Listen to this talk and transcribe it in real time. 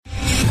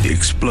The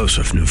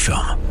explosive new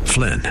film,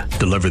 Flynn,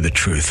 Deliver the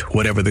Truth,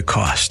 Whatever the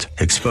Cost,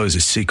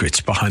 exposes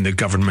secrets behind the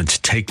government's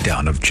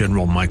takedown of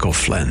General Michael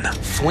Flynn.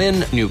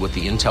 Flynn knew what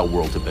the intel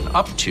world had been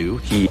up to.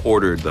 He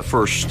ordered the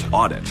first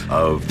audit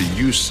of the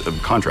use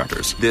of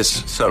contractors.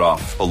 This set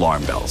off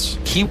alarm bells.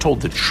 He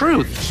told the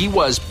truth. He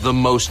was the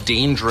most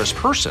dangerous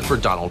person for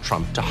Donald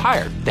Trump to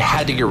hire. They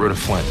had to get rid of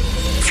Flynn.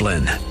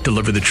 Flynn,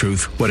 Deliver the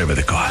Truth, Whatever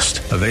the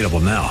Cost. Available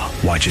now.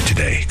 Watch it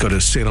today. Go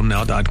to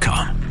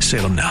salemnow.com.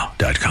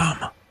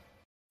 salemnow.com.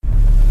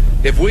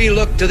 If we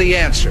look to the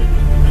answer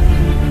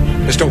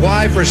as to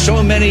why for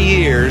so many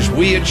years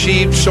we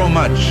achieved so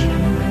much,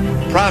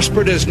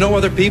 prospered as no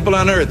other people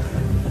on earth,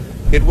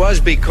 it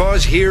was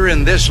because here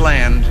in this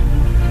land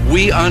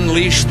we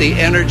unleashed the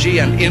energy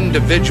and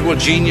individual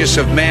genius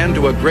of man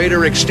to a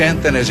greater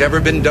extent than has ever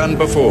been done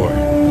before.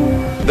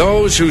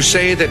 Those who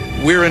say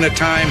that we're in a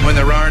time when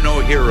there are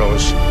no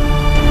heroes,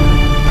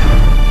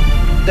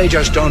 they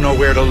just don't know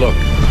where to look.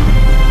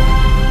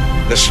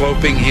 The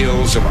sloping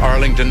hills of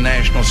Arlington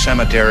National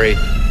Cemetery,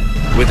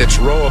 with its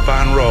row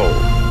upon row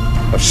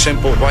of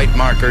simple white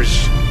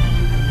markers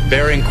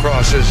bearing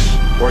crosses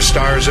or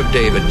stars of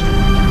David,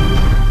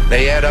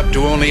 they add up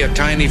to only a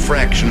tiny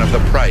fraction of the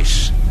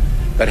price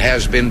that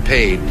has been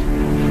paid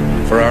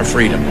for our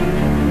freedom.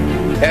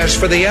 As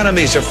for the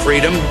enemies of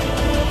freedom,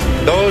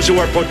 those who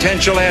are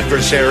potential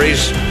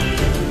adversaries,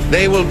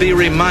 they will be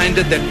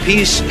reminded that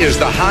peace is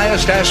the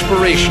highest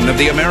aspiration of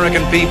the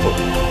American people.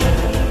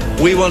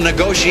 We will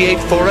negotiate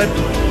for it,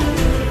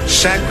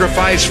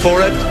 sacrifice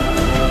for it.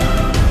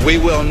 We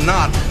will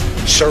not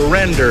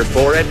surrender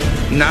for it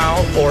now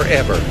or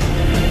ever.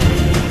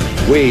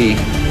 We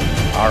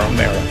are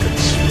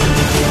Americans.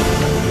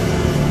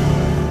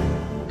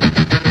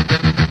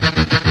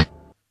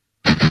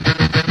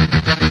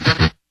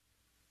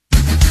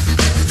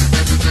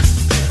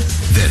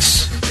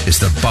 This is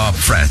the Bob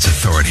Frantz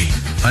Authority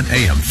on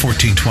AM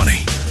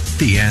 1420.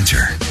 The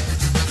Answer.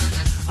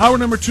 Hour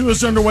number 2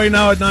 is underway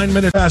now at 9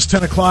 minutes past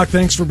 10 o'clock.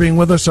 Thanks for being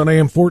with us on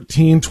AM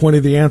 1420,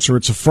 The Answer.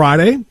 It's a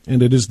Friday,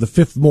 and it is the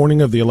 5th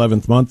morning of the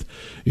 11th month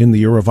in the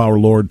year of our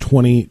Lord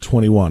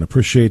 2021.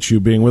 Appreciate you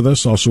being with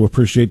us. Also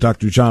appreciate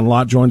Dr. John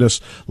Lott joined us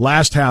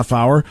last half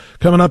hour.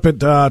 Coming up at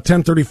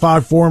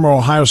 10:35, former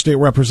Ohio State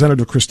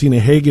Representative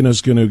Christina Hagan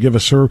is going to give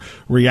us her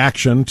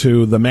reaction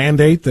to the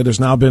mandate that has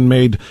now been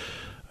made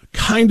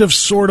kind of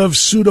sort of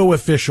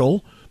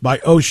pseudo-official by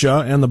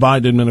OSHA and the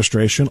Biden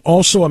administration.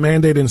 Also a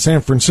mandate in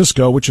San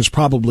Francisco, which is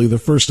probably the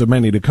first of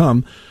many to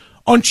come,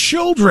 on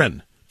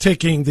children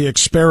taking the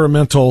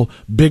experimental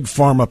big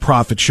pharma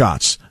profit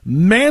shots.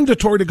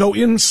 Mandatory to go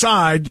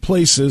inside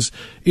places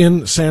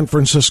in San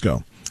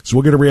Francisco. So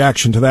we'll get a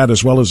reaction to that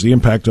as well as the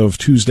impact of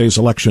Tuesday's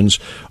elections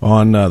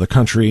on the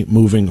country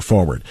moving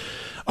forward.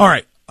 All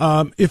right.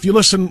 If you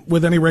listen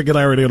with any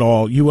regularity at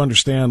all, you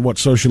understand what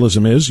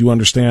socialism is. You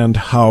understand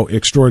how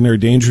extraordinary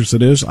dangerous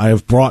it is. I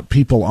have brought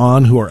people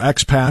on who are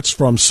expats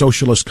from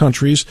socialist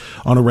countries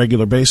on a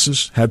regular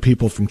basis. Had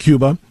people from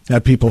Cuba,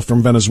 had people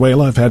from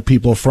Venezuela. I've had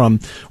people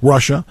from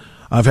Russia.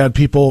 I've had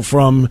people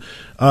from,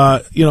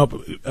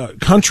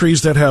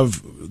 countries that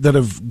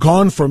have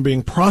gone from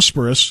being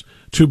prosperous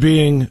to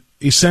being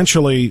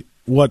essentially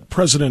what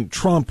President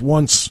Trump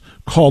once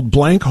called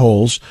blank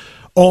holes,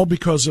 all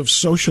because of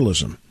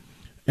socialism.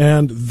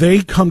 And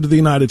they come to the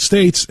United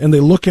States and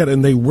they look at it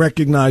and they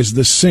recognize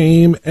the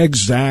same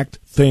exact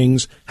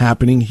things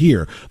happening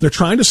here. They're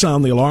trying to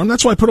sound the alarm.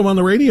 That's why I put them on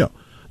the radio.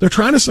 They're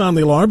trying to sound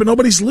the alarm, but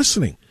nobody's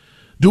listening.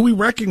 Do we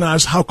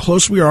recognize how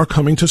close we are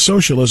coming to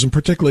socialism,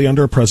 particularly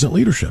under present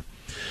leadership?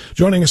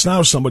 Joining us now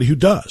is somebody who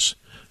does.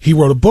 He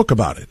wrote a book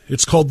about it.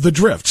 It's called The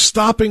Drift,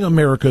 Stopping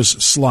America's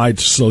Slide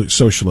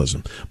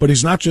Socialism. But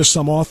he's not just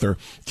some author.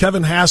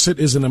 Kevin Hassett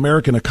is an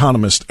American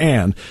economist,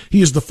 and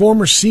he is the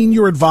former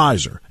senior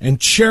advisor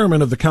and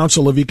chairman of the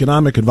Council of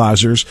Economic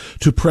Advisors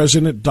to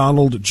President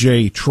Donald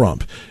J.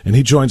 Trump. And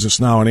he joins us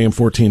now on AM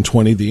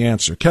 1420, The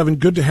Answer. Kevin,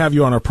 good to have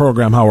you on our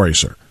program. How are you,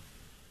 sir?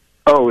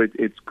 Oh,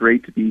 it's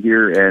great to be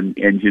here, and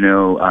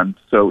I'm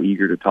so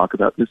eager to talk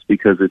about this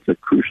because it's a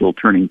crucial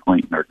turning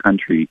point in our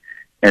country.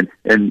 And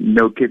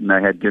no kidding, I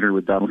had dinner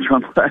with Donald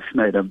Trump last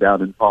night. I'm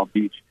down in Palm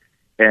Beach,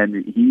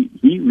 and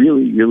he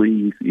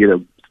really,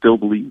 still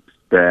believes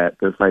that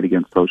the fight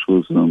against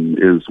socialism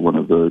is one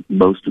of the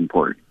most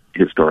important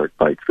historic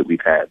fights that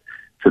we've had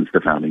since the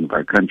founding of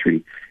our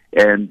country.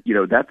 And,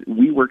 that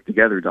we worked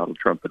together, Donald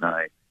Trump and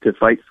I, to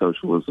fight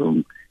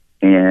socialism.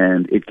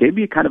 And it gave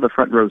me a kind of a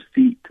front row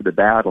seat to the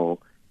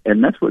battle.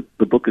 And that's what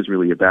the book is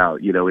really about.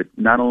 It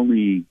not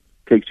only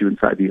takes you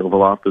inside the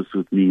Oval Office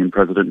with me and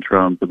President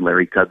Trump and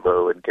Larry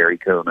Kudlow and Gary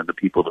Cohn and the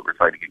people that were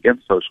fighting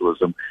against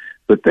socialism,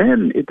 but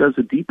then it does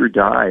a deeper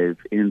dive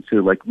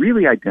into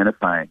really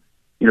identifying,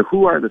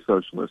 who are the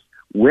socialists?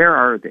 Where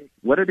are they?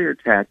 What are their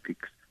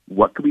tactics?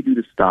 What can we do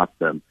to stop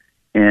them?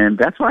 And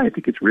that's why I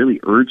think it's really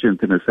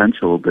urgent and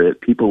essential that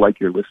people like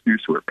your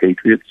listeners who are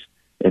patriots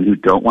and who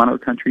don't want our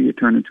country to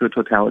turn into a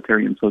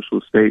totalitarian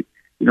socialist state,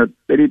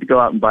 they need to go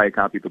out and buy a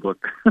copy of the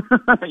book.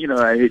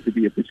 I hate to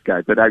be a fish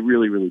guy, but I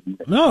really, really do.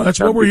 No, that's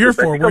what we're here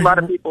for. I think a lot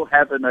of people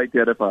haven't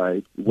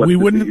identified what we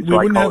wouldn't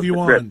have you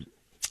on.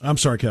 I'm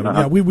sorry, Kevin.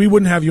 Yeah, we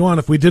wouldn't have you on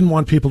if we didn't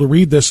want people to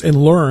read this and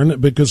learn,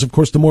 because, of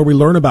course, the more we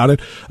learn about it,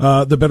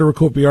 the better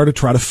equipped we are to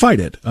try to fight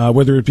it,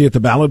 whether it be at the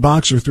ballot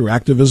box or through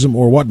activism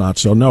or whatnot.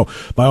 So, no,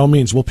 by all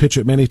means, we'll pitch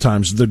it many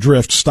times. The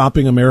Drift,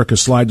 Stopping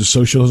America's Slide to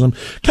Socialism.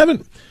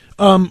 Kevin,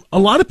 a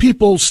lot of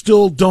people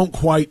still don't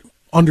quite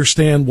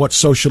understand what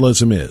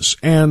socialism is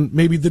and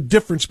maybe the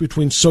difference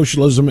between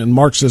socialism and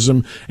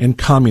Marxism and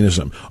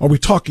communism. Are we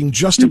talking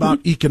just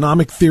about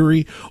economic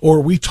theory, or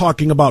are we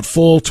talking about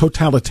full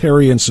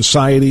totalitarian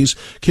societies?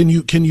 Can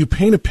you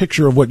paint a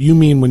picture of what you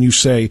mean when you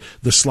say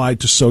the slide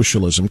to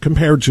socialism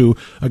compared to,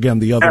 again,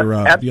 the other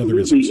the other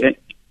isms?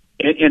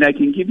 And I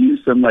can give you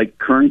some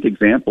current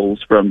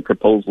examples from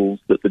proposals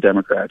that the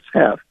Democrats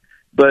have.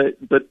 But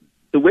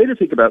the way to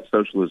think about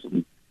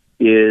socialism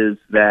is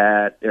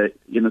that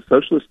in a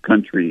socialist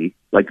country,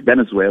 like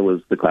Venezuela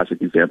is the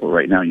classic example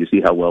right now, you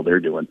see how well they're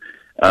doing.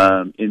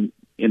 In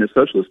a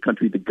socialist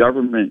country, the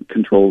government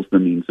controls the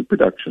means of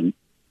production,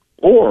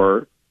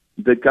 or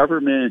the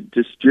government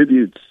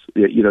distributes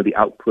the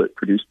output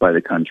produced by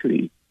the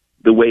country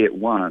the way it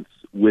wants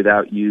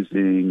without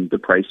using the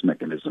price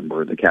mechanism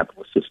or the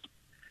capitalist system.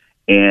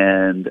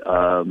 And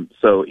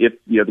so if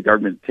the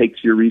government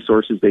takes your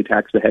resources, they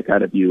tax the heck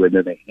out of you, and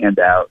then they hand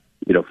out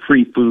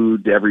free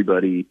food to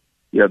everybody.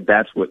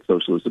 That's what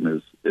socialism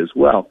is as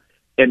well.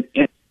 And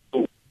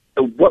so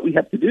what we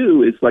have to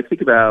do is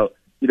think about,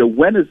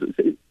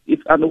 if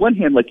on the one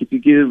hand, if you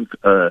give,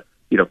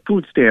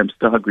 food stamps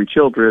to hungry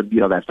children,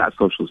 that's not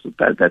socialism.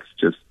 That's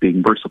just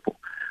being merciful.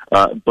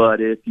 But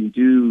if you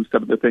do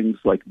some of the things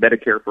like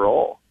Medicare for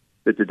all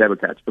that the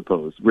Democrats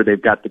propose, where they've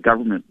got the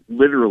government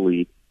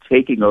literally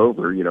taking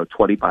over,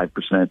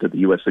 25% of the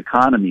U.S.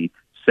 economy,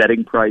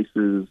 setting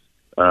prices,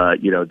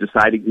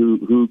 deciding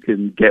who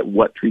can get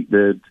what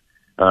treatment,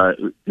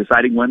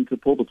 deciding when to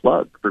pull the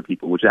plug for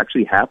people, which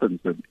actually happens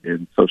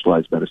in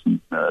socialized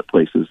medicine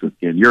places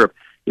in Europe.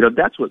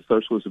 That's what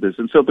socialism is.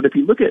 And so, but if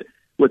you look at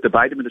what the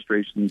Biden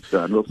administration's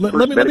done,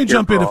 let me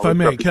jump in if I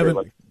may,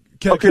 Kevin.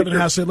 Kevin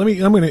Hassett,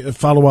 I'm going to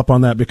follow up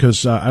on that,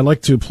 because I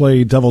like to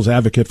play devil's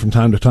advocate from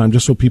time to time,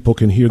 just so people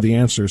can hear the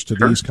answers to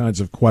these kinds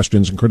of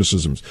questions and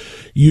criticisms.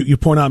 You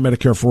point out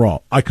Medicare for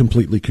all. I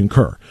completely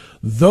concur.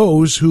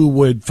 Those who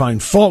would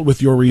find fault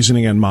with your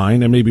reasoning and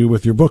mine, and maybe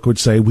with your book, would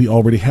say, we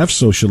already have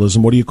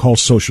socialism. What do you call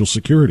Social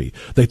Security?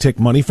 They take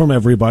money from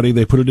everybody,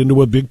 they put it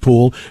into a big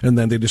pool, and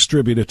then they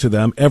distribute it to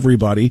them,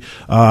 everybody,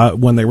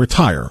 when they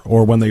retire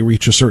or when they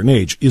reach a certain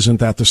age. Isn't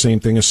that the same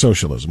thing as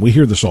socialism? We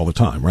hear this all the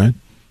time, right?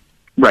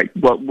 Right.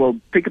 Well,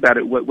 think about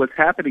it. What's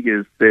happening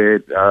is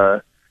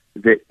that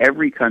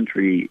every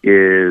country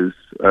is,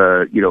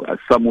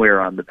 somewhere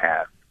on the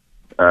path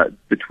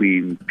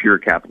between pure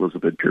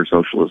capitalism and pure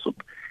socialism.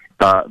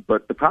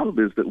 But the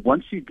problem is that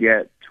once you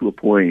get to a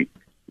point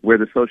where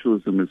the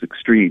socialism is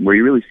extreme, where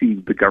you really see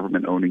the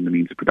government owning the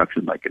means of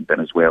production, like in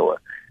Venezuela,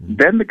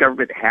 then the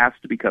government has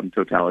to become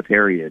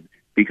totalitarian,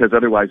 because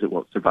otherwise it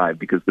won't survive,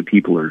 because the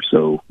people are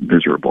so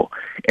miserable.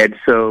 And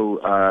so,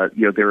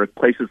 there are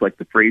places like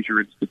the Fraser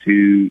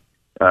Institute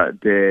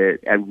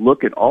that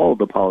look at all of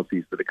the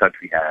policies that a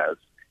country has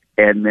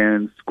and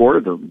then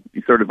score them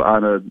sort of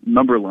on a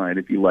number line,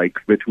 if you like,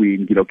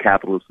 between,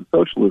 capitalists and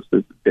socialists,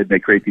 and they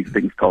create these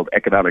things called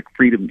economic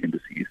freedom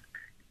indices.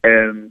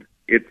 And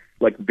it's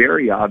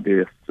very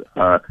obvious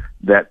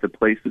that the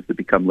places that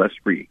become less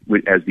free,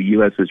 as the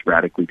U.S. is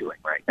radically doing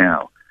right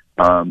now,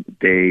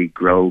 they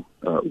grow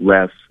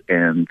less,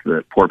 and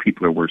the poor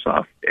people are worse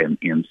off,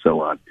 and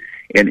so on.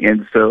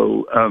 And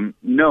so,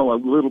 no, a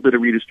little bit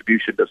of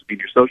redistribution doesn't mean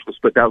you're socialist,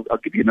 but I'll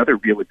give you another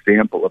real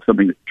example of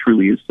something that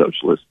truly is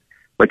socialist.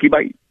 You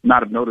might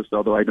not have noticed,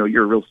 although I know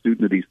you're a real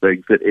student of these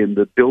things, that in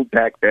the Build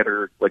Back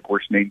Better,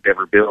 worst named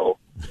ever bill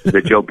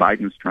that Joe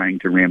Biden's trying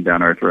to ram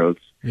down our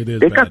throats,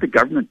 they've got the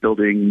government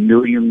building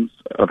millions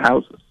of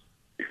houses.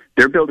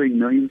 They're building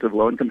millions of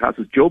low-income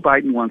houses. Joe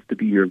Biden wants to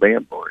be your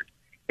landlord.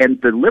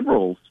 And the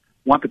liberals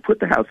want to put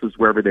the houses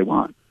wherever they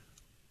want.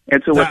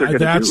 And so what they're going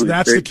to do is...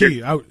 That's the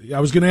key. I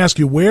was going to ask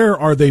you, where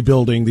are they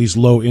building these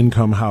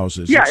low-income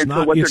houses? Yeah, it's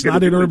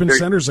not in urban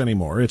centers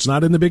anymore. It's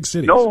not in the big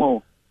cities.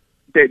 No.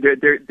 They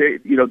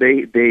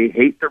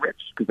hate the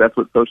rich, because that's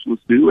what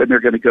socialists do, and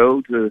they're going to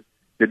go to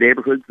the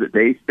neighborhoods that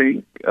they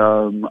think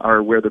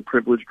are where the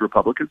privileged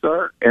Republicans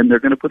are, and they're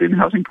going to put in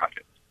housing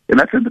projects. And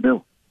that's in the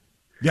bill.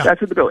 Yeah.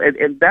 That's in the bill.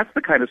 And that's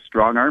the kind of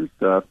strong-arm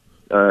stuff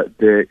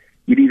that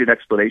you need an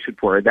explanation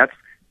for, and that's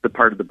the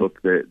part of the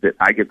book that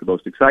I get the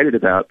most excited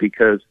about,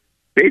 because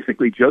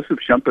basically Joseph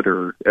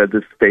Schumpeter,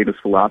 this famous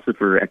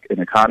philosopher and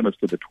economist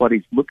of the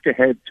 1920s, looked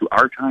ahead to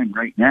our time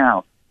right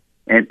now,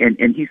 and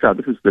he saw,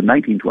 this is the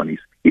 1920s,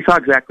 he saw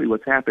exactly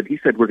what's happened. He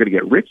said, we're going to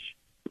get rich,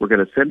 we're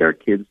going to send our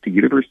kids to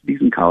universities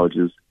and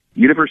colleges.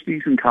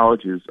 Universities and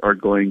colleges are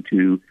going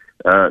to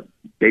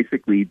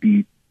basically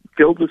be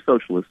filled with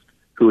socialists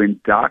who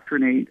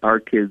indoctrinate our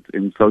kids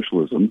in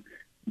socialism.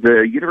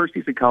 The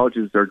universities and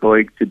colleges are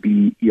going to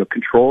be,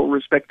 control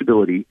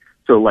respectability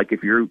So, like,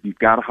 if you've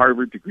got a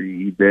Harvard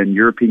degree, then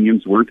your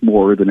opinion's worth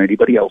more than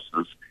anybody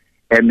else's.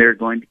 And they're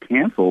going to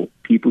cancel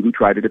people who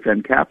try to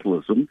defend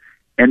capitalism.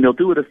 And they'll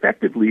do it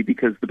effectively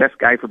because the best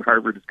guy from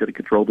Harvard is going to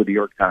control the New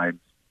York Times,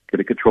 going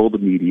to control the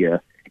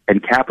media,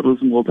 and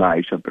capitalism will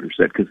die, Schumpeter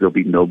said, because there'll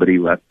be nobody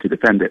left to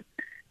defend it.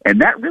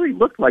 And that really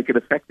looked like an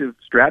effective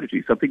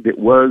strategy, something that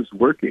was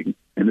working.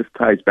 And this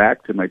ties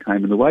back to my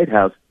time in the White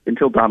House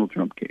until Donald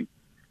Trump came.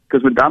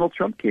 Because when Donald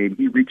Trump came,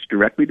 he reached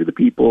directly to the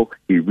people.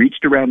 He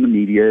reached around the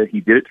media. He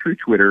did it through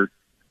Twitter.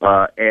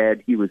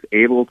 And he was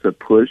able to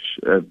push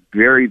a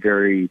very,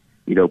 very,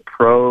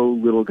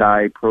 pro-little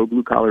guy,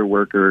 pro-blue-collar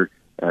worker,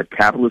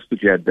 capitalist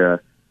agenda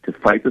to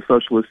fight the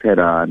socialists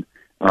head-on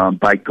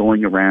by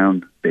going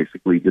around,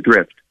 basically, the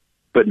drift.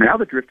 But now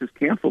the drift has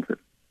canceled him.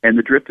 And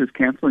the drift is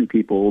canceling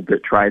people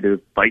that try to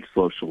fight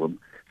socialism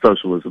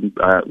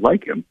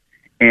like him.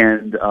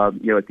 And,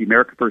 at the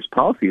America First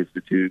Policy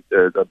Institute,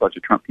 a bunch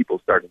of Trump people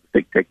started a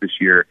think tank this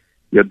year.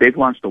 They've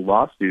launched a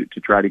lawsuit to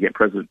try to get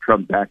President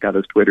Trump back on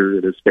his Twitter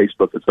and his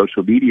Facebook and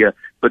social media.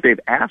 But they've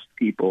asked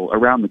people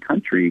around the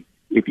country,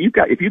 if you've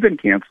been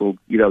canceled,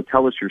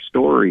 tell us your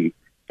story.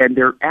 And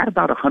they're at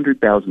about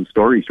 100,000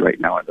 stories right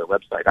now on their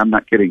website. I'm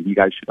not kidding. You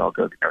guys should all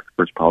go to the America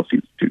First Policy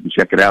Institute and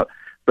check it out.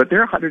 But there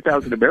are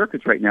 100,000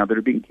 Americans right now that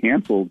are being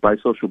canceled by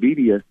social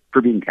media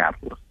for being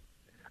capitalists.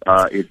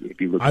 If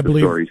you look at the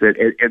stories,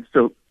 and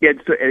so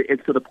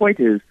the point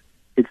is,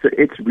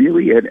 it's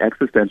really an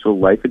existential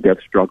life and death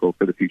struggle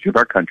for the future of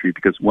our country.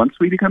 Because once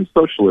we become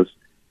socialists,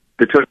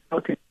 the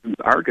totalitarians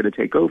are going to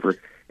take over.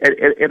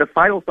 And a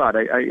final thought,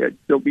 I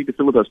don't mean to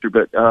filibuster,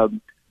 but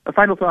a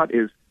final thought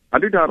is,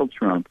 under Donald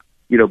Trump,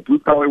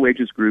 blue-collar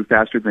wages grew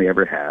faster than they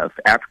ever have.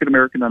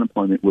 African-American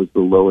unemployment was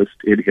the lowest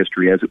in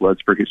history, as it was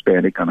for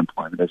Hispanic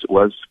unemployment, as it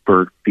was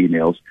for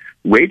females.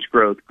 Wage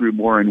growth grew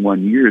more in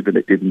 1 year than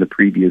it did in the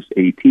previous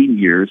 18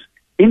 years.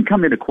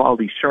 Income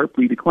inequality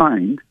sharply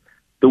declined.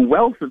 The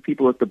wealth of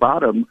people at the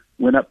bottom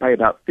went up by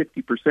about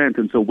 50%,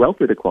 and so wealth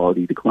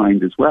inequality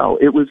declined as well.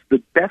 It was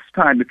the best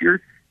time. If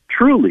you're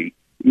truly,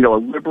 a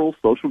liberal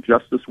social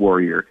justice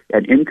warrior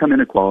and income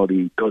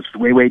inequality goes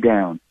way, way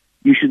down,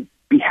 you should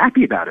be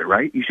happy about it,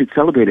 right? You should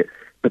celebrate it.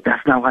 But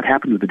that's not what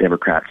happened with the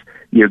Democrats.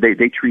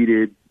 They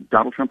treated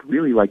Donald Trump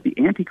really like the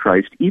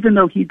Antichrist, even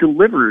though he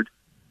delivered,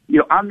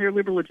 on their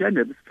liberal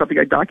agenda. This is something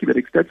I document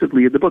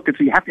extensively in the book. And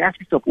so you have to ask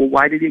yourself, well,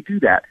 why did they do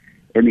that?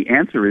 And the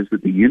answer is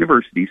that the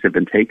universities have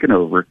been taken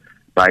over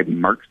by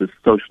Marxist,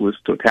 socialist,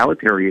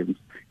 totalitarians.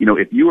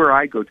 If you or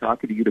I go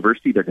talk at a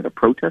university, they're going to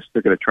protest.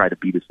 They're going to try to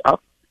beat us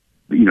up.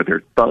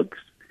 They're thugs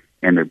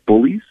and they're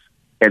bullies.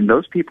 And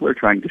those people are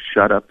trying to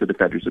shut up the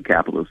defenders of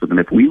capitalism. And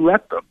if we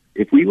let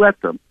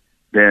them,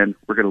 then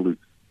we're going to lose.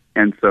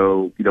 And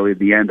so, in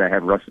the end, I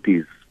have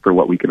recipes for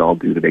what we can all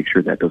do to make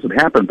sure that doesn't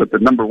happen. But the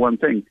number one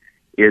thing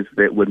is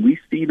that when we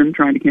see them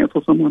trying to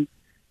cancel someone,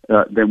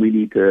 then we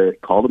need to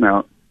call them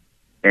out,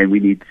 and we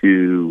need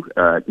to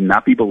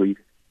not be bullied,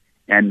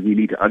 and we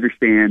need to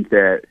understand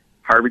that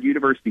Harvard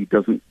University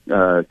doesn't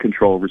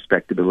control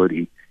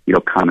respectability,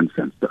 common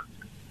sense does.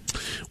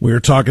 We're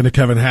talking to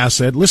Kevin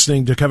Hassett,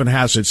 listening to Kevin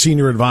Hassett,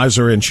 Senior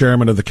Advisor and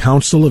Chairman of the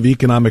Council of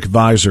Economic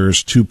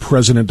Advisors to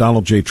President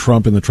Donald J.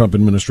 Trump and the Trump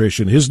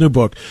administration. His new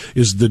book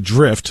is The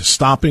Drift,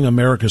 Stopping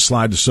America's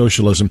Slide to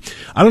Socialism.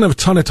 I don't have a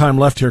ton of time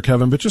left here,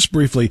 Kevin, but just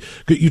briefly,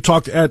 you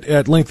talked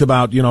at length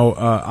about,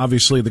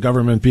 obviously the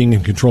government being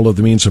in control of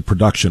the means of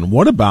production.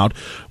 What about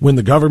when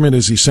the government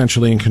is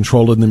essentially in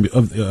control of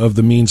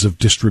the means of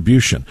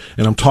distribution?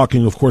 And I'm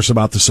talking, of course,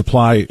 about the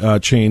supply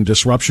chain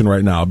disruption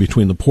right now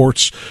between the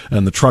ports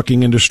and the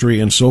trucking industry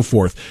and so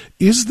forth.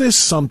 Is this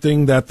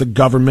something that the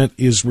government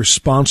is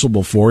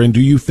responsible for? And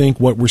do you think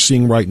what we're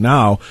seeing right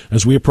now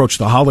as we approach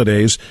the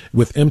holidays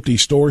with empty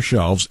store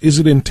shelves, is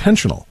it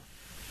intentional?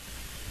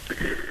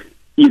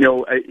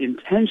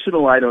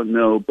 Intentional, I don't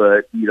know,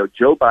 but,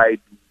 Joe Biden,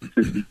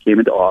 since he came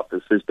into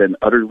office, has been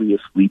utterly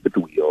asleep at the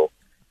wheel.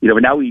 And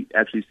now we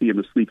actually see him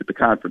asleep at the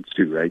conference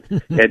too, right?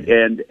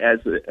 and as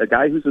a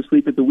guy who's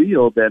asleep at the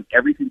wheel, then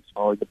everything's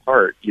falling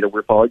apart.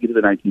 We're falling into the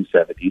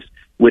 1970s.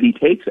 When he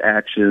takes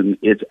action,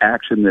 it's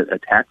action that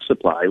attacks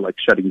supply, like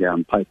shutting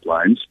down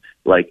pipelines,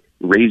 like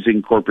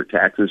raising corporate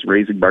taxes,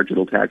 raising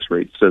marginal tax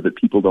rates so that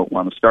people don't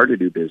want to start a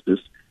new business.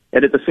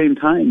 And at the same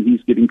time,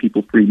 he's giving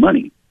people free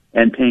money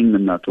and paying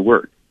them not to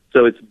work.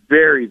 So it's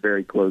very,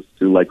 very close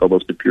to like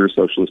almost a pure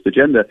socialist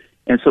agenda.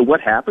 And so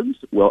what happens?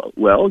 Well,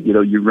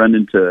 you run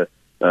into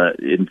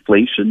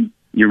inflation,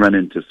 you run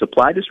into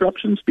supply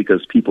disruptions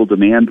because people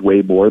demand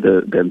way more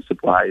than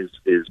supply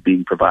is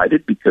being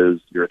provided because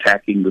you're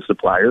attacking the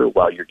supplier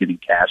while you're giving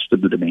cash to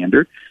the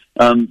demander.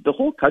 The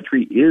whole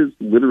country is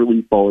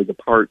literally falling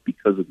apart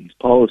because of these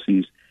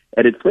policies,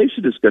 and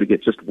inflation is going to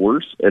get just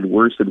worse and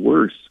worse and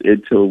worse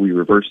until we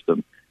reverse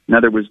them. Now,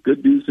 there was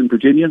good news in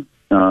Virginia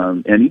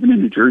and even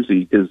in New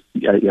Jersey, because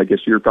I guess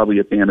you're probably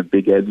a fan of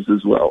Big Ed's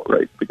as well,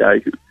 right? The guy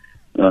who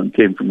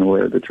came from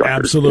nowhere, the trucker.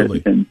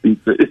 Absolutely. And beat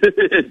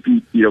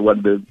one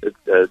of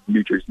the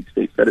New Jersey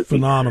state senate.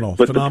 Phenomenal.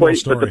 But Phenomenal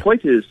story. But the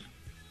point is,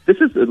 this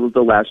is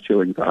the last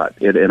chilling thought,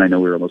 and I know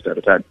we're almost out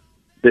of time.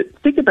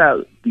 think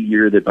about the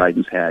year that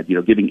Biden's had,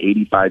 giving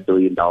 $85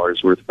 billion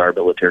worth of our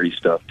military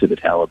stuff to the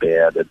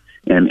Taliban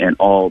and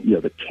all,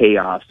 the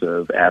chaos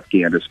of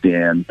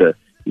Afghanistan, the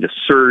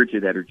surge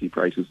in energy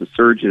prices, the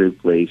surge in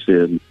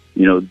inflation,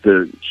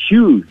 the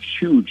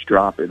huge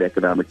drop in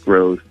economic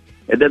growth.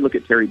 And then look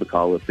at Terry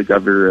McAuliffe, the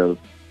governor of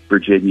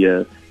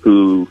Virginia,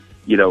 who,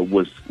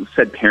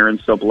 said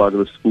parents don't belong to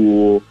the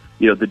school.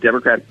 The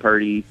Democratic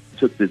Party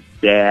took this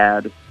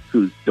dad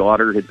whose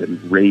daughter had been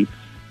raped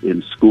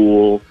in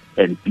school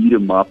and beat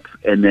him up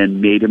and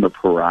then made him a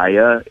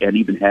pariah and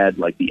even had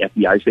like the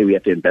FBI say we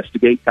have to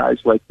investigate guys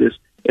like this.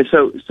 And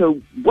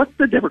so what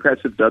the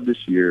Democrats have done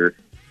this year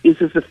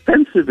is as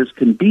offensive as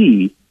can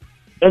be,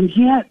 and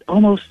yet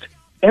almost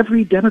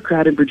every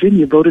Democrat in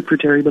Virginia voted for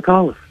Terry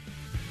McAuliffe.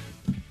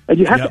 And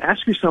you have to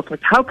ask yourself,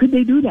 like, how could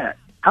they do that?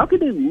 How could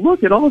they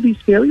look at all of these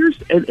failures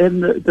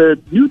and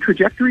the new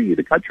trajectory of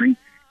the country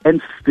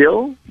and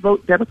still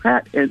vote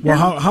Democrat? And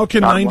how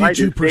can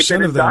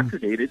 92% of them...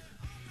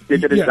 They've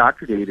been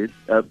indoctrinated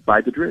by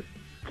the drift.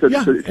 So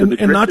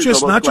and not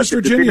just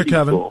Virginia,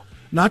 Kevin. School.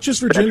 Not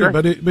just Virginia,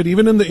 right. but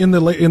even in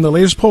the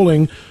latest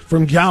polling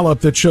from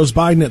Gallup that shows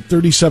Biden at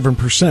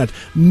 37%,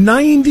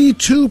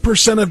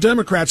 92% of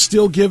Democrats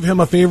still give him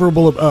a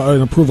favorable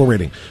an approval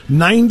rating.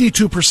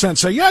 92%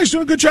 say, yeah, he's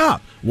doing a good job.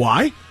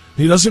 Why?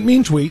 He doesn't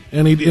mean tweet,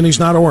 and he's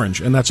not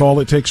orange, and that's all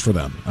it takes for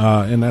them.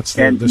 But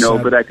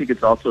I think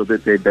it's also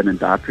that they've been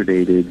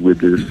indoctrinated with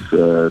this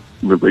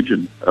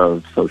religion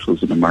of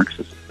socialism and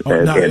Marxism.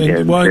 And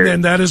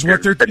that is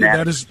what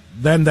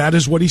that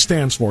is what he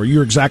stands for.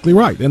 You're exactly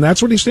right, and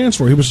that's what he stands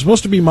for. He was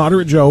supposed to be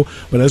moderate Joe,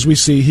 but as we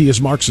see, he is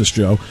Marxist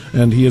Joe,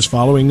 and he is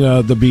following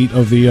the beat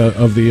of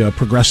the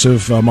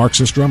progressive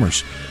Marxist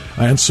drummers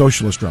and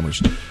socialist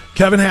drummers.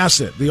 Kevin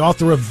Hassett, the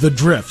author of The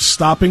Drift,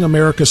 Stopping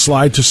America's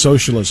Slide to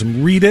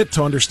Socialism. Read it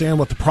to understand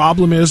what the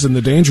problem is and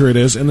the danger it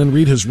is, and then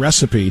read his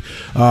recipe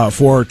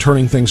for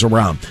turning things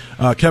around.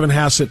 Kevin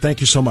Hassett,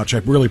 thank you so much. I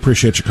really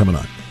appreciate you coming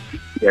on.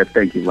 Yeah,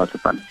 thank you. Lots of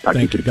fun.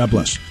 Thank you. God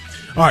bless.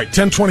 All right,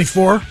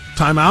 10:24,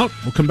 time out.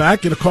 We'll come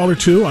back, get a call or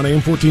two on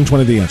AM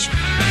 1420, The Answer.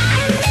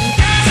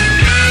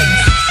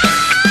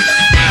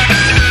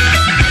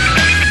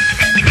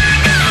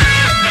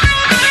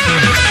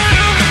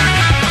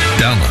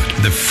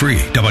 Download the free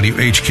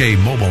WHK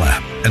mobile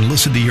app and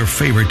listen to your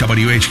favorite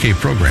WHK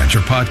programs or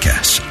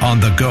podcasts on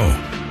the go.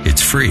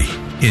 It's free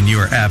in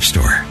your app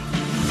store.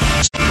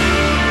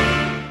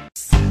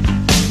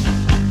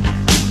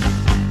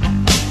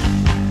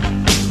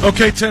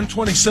 Okay,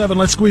 10:27.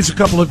 Let's squeeze a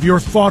couple of your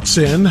thoughts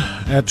in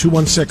at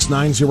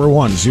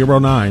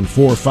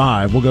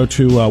 216-901-0945. We'll go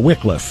to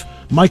Wycliffe.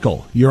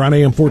 Michael, you're on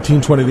AM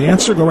 1420. The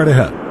Answer. Go right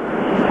ahead.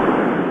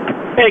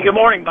 Hey, good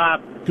morning,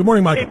 Bob. Good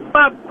morning, Michael. Hey,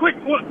 Bob, quick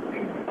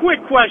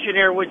question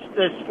here, which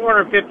this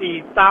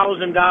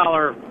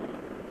 $450,000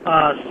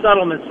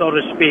 settlement, so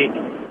to speak.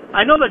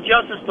 I know the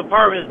Justice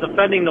Department is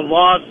defending the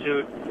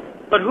lawsuit,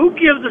 but who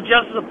gives the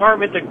Justice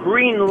Department the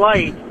green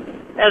light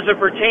as it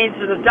pertains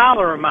to the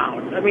dollar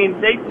amount? I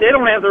mean, they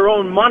don't have their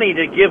own money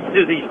to give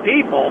to these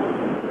people.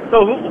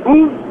 So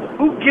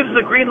who gives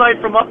the green light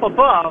from up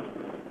above?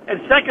 And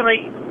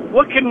secondly,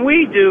 what can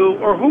we do,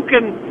 or who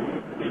can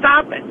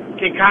stop it?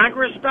 Can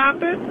Congress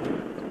stop it?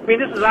 I mean,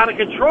 this is out of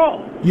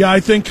control. Yeah, I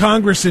think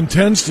Congress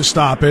intends to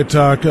stop it.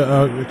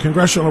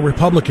 Congressional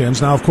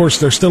Republicans. Now, of course,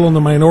 they're still in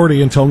the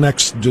minority until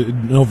next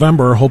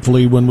November,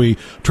 hopefully, when we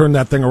turn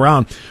that thing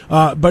around.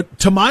 But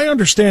to my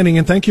understanding,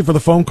 and thank you for the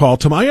phone call,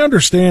 to my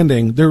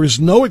understanding, there is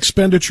no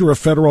expenditure of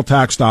federal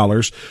tax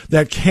dollars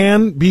that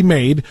can be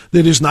made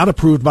that is not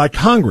approved by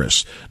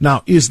Congress.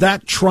 Now, is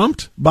that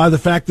trumped by the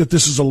fact that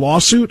this is a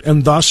lawsuit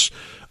and thus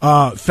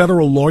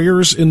federal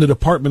lawyers in the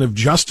Department of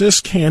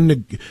Justice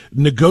can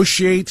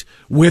negotiate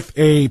with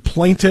a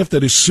plaintiff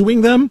that is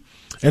suing them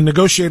and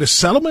negotiate a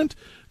settlement?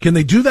 Can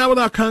they do that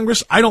without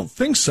Congress? I don't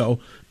think so,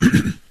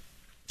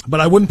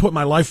 but I wouldn't put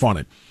my life on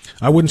it.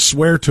 I wouldn't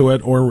swear to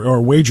it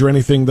or wager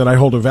anything that I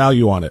hold a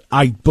value on it.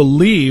 I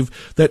believe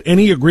that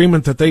any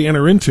agreement that they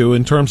enter into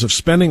in terms of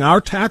spending our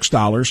tax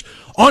dollars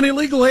on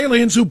illegal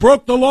aliens who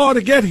broke the law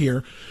to get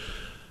here,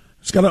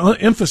 it's got to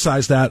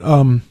emphasize that.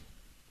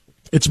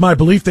 It's my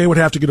belief they would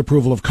have to get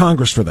approval of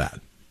Congress for that.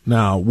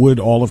 Now, would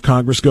all of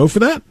Congress go for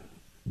that?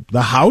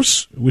 The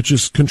House,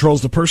 which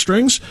controls the purse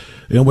strings,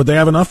 would they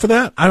have enough for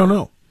that? I don't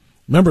know.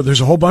 Remember,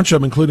 there's a whole bunch of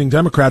them, including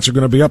Democrats, are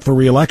going to be up for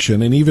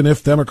re-election. And even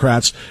if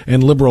Democrats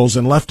and liberals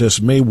and leftists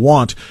may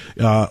want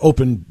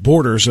open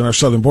borders in our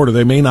southern border,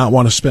 they may not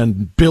want to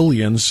spend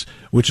billions,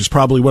 which is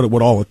probably what it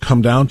would all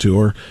come down to,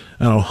 or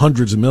I don't know,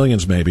 hundreds of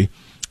millions maybe.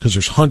 Because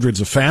there's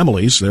hundreds of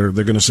families they're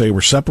going to say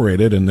we're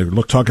separated, and they're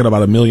talking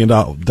about $1 million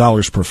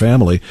per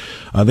family.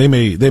 They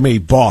may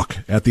balk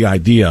at the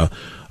idea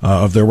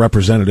of their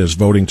representatives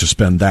voting to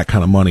spend that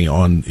kind of money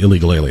on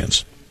illegal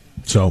aliens.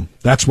 So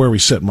that's where we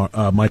sit,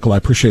 Michael. I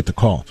appreciate the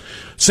call.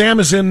 Sam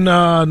is in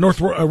North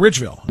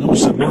Ridgeville. I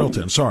almost said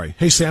Royalton. Sorry.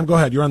 Hey, Sam, go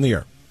ahead. You're on the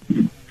air.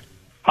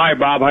 Hi,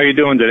 Bob. How you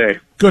doing today?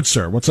 Good,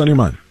 sir. What's on your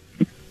mind?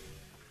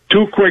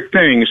 Two quick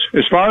things.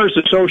 As far as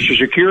the Social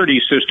Security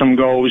system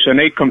goes, and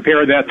they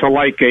compare that to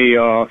like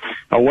a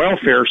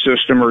welfare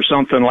system or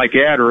something like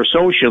that, or a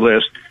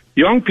socialist,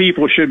 young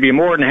people should be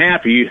more than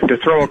happy to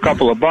throw a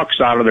couple of bucks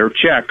out of their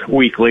check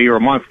weekly or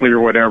monthly or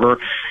whatever,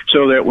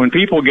 so that when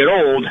people get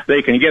old,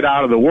 they can get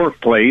out of the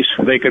workplace.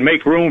 They can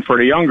make room for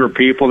the younger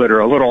people that are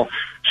a little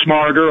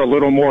smarter, a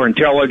little more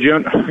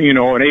intelligent,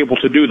 and able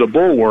to do the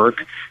bull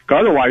work.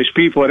 Otherwise,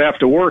 people would have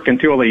to work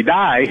until they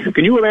die.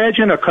 Can you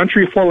imagine a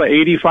country full of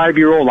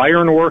 85-year-old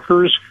iron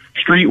workers,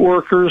 street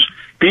workers,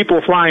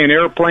 people flying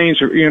airplanes,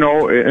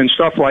 and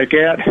stuff like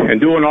that, and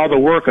doing all the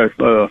work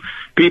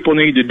people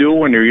need to do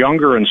when they're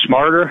younger and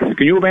smarter?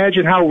 Can you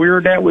imagine how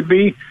weird that would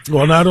be?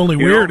 Well, not only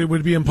weird, it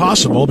would be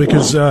impossible,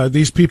 because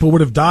these people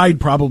would have died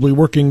probably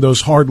working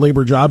those hard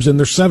labor jobs in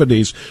their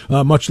 70s,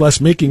 much less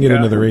making it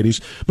into their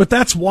 80s. But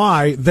that's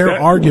why their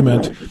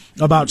argument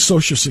about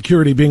Social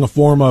Security being a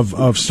form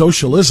of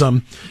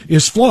socialism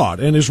is flawed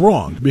and is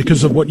wrong,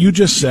 because of what you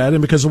just said,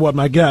 and because of what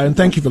my guest, and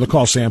thank you for the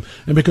call, Sam,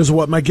 and because of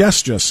what my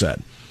guest just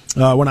said.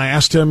 When I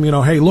asked him,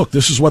 hey, look,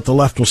 this is what the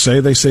left will say.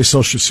 They say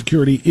Social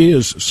Security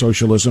is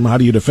socialism. How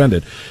do you defend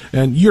it?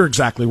 And you're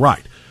exactly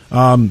right.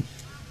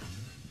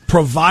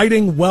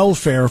 Providing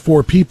welfare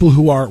for people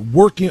who are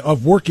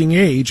working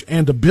age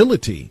and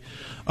ability,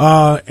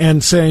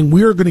 and saying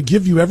we're going to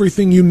give you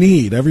everything you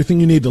need to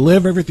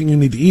live, everything you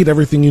need to eat,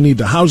 everything you need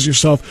to house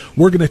yourself.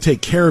 We're going to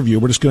take care of you.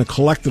 We're just going to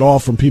collect it all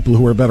from people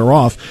who are better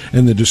off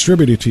and then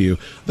distribute it to you.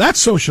 That's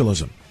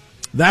socialism.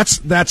 That's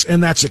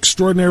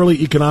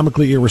extraordinarily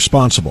economically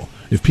irresponsible.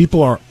 If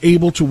people are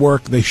able to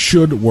work, they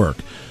should work.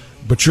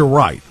 But you're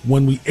right.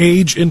 When we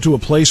age into a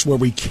place where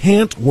we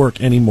can't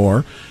work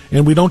anymore,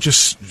 and we don't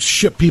just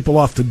ship people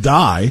off to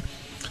die,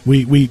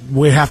 we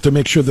have to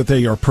make sure that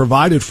they are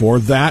provided for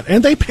that,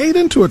 and they paid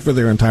into it for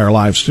their entire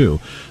lives too.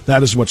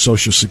 That is what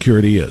Social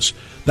Security is.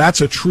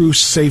 That's a true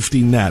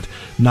safety net,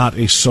 not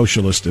a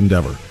socialist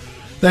endeavor.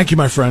 Thank you,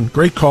 my friend.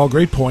 Great call,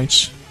 great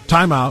points.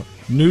 Time out.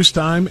 News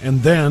time,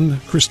 and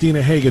then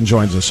Christina Hagan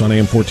joins us on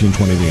AM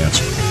 1420 The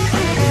Answer.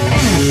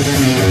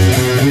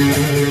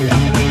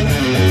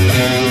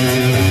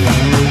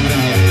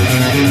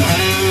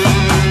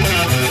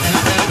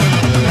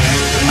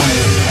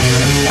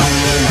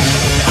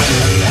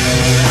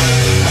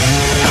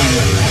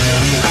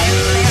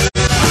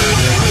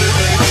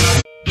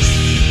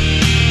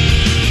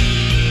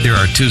 There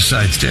are two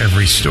sides to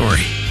every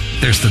story.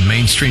 There's the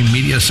mainstream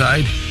media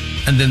side,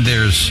 and then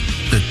there's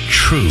the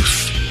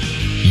truth.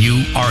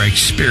 You are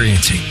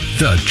experiencing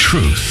the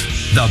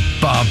truth. The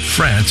Bob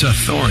France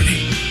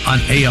Authority on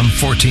AM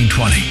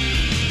 1420.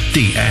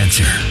 The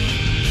Answer.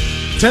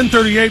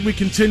 10:38, we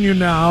continue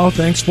now.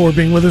 Thanks for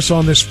being with us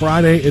on this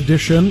Friday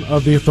edition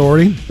of The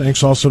Authority.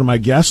 Thanks also to my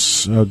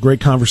guests.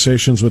 Great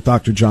conversations with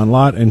Dr. John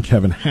Lott and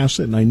Kevin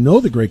Hassett. And I know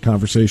the great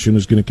conversation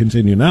is going to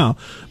continue now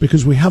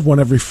because we have one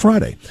every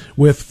Friday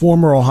with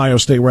former Ohio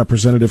State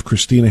Representative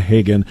Christina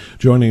Hagan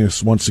joining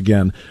us once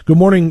again. Good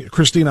morning,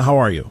 Christina. How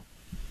are you?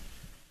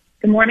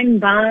 Good morning,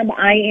 Bob.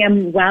 I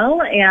am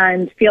well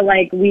and feel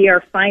like we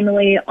are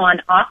finally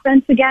on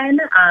offense again,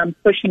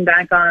 pushing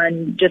back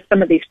on just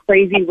some of these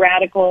crazy,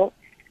 radical,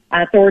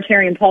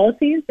 authoritarian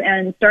policies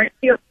and starting to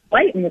feel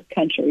light in this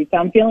country. So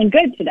I'm feeling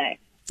good today.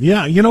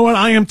 Yeah, you know what?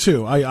 I am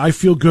too. I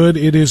feel good.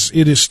 It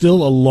is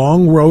still a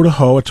long road to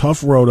hoe, a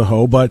tough road to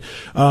hoe, but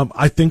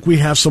I think we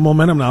have some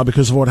momentum now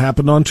because of what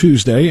happened on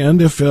Tuesday.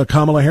 And if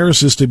Kamala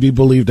Harris is to be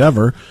believed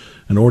ever,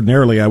 and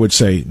ordinarily I would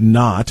say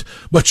not,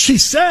 but she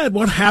said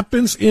what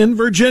happens in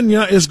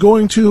Virginia is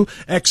going to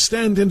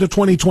extend into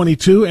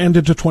 2022 and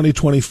into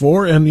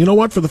 2024. And you know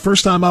what? For the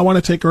first time, I want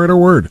to take her at her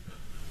word.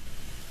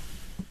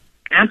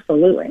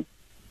 Absolutely.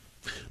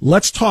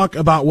 Let's talk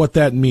about what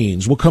that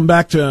means. We'll come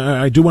back to,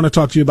 I do want to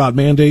talk to you about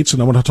mandates,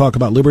 and I want to talk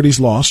about liberties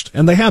lost,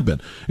 and they have been.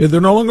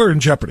 They're no longer in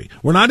jeopardy.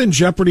 We're not in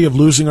jeopardy of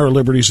losing our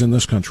liberties in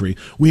this country.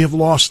 We have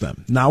lost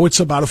them. Now it's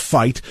about a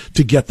fight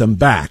to get them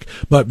back.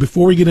 But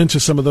before we get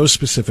into some of those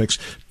specifics,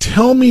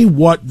 tell me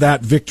what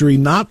that victory,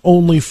 not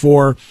only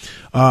for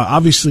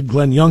obviously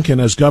Glenn Youngkin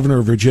as governor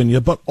of Virginia,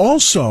 but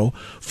also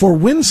for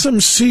Winsome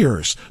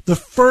Sears, the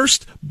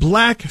first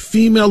black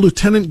female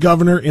lieutenant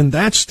governor in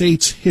that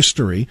state's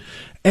history.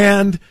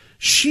 And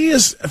she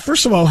is,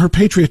 first of all, her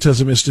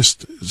patriotism is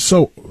just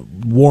so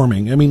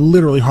warming. I mean,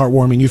 literally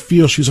heartwarming. You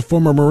feel she's a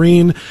former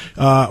Marine,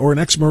 or an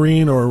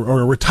ex-Marine, or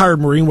a retired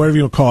Marine, whatever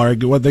you call her.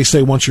 What they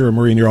say, once you're a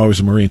Marine, you're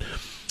always a Marine.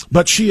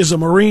 But she is a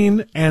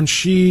Marine, and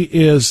she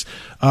is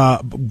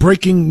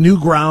breaking new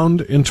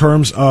ground in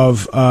terms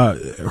of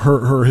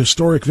her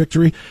historic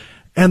victory.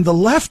 And the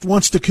left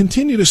wants to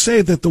continue to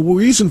say that the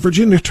reason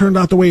Virginia turned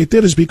out the way it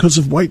did is because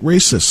of white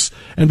racists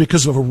and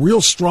because of a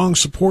real strong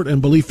support and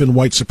belief in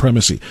white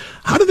supremacy.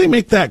 How do they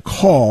make that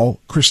call,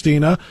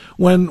 Christina,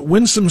 when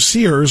Winsome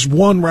Sears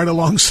won right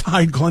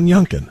alongside Glenn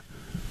Youngkin?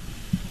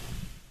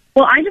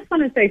 Well, I just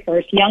want to say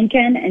first,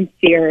 Youngkin and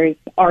Sears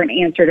are an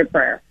answer to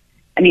prayer.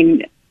 I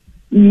mean,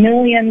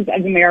 millions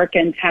of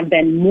Americans have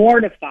been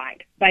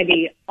mortified by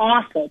the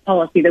awful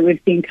policy that we've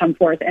seen come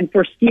forth. And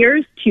for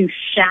Sears to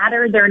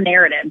shatter their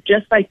narrative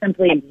just by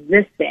simply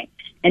existing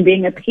and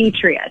being a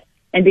patriot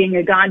and being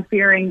a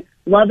God-fearing,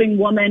 loving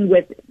woman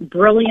with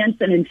brilliance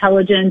and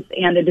intelligence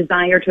and a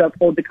desire to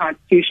uphold the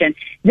Constitution.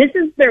 This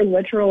is their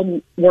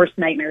literal worst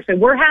nightmare. So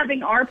we're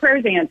having our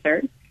prayers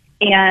answered,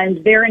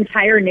 and their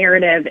entire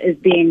narrative is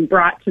being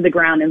brought to the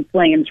ground in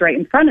flames right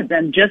in front of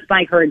them just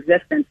by her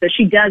existence. So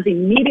she does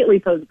immediately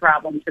pose a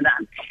problem to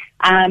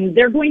them.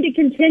 They're going to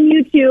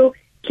continue to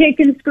kick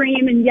and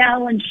scream and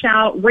yell and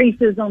shout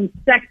racism,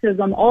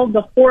 sexism, all of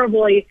the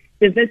horribly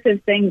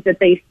divisive things that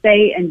they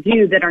say and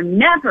do that are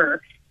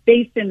never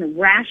based in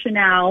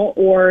rationale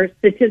or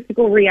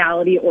statistical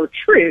reality or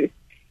truth.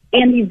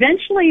 And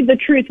eventually the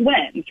truth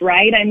wins,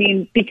 right? I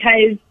mean,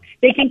 because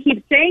they can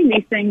keep saying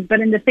these things, but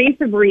in the face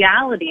of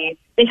reality,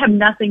 they have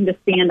nothing to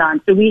stand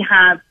on. So we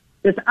have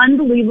this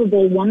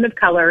unbelievable woman of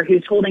color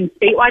who's holding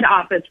statewide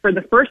office for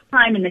the first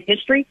time in the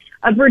history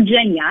of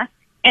Virginia.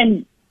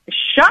 And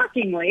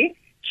shockingly,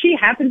 she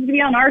happens to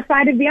be on our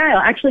side of the aisle.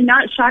 Actually,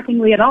 not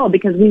shockingly at all,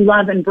 because we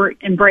love and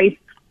embrace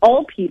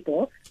all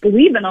people,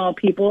 believe in all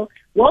people,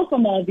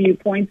 welcome all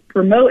viewpoints,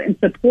 promote and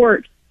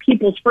support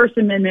people's First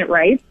Amendment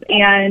rights.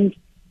 And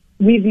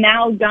we've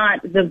now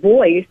got the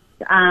voice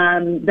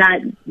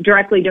that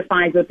directly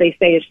defines what they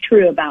say is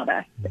true about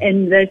us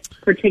in this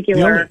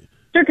particular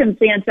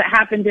circumstance that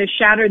happened to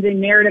shatter the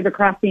narrative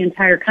across the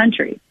entire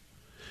country.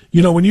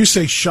 You know, when you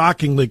say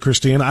shockingly,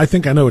 Christina, I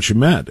think I know what you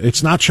meant.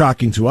 It's not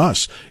shocking to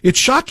us. It's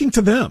shocking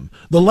to them.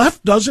 The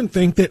left doesn't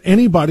think that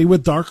anybody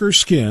with darker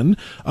skin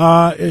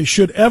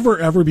should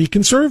ever be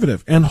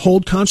conservative and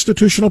hold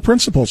constitutional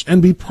principles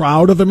and be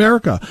proud of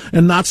America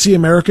and not see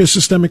America as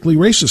systemically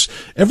racist.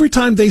 Every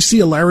time they see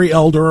a Larry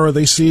Elder or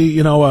they see,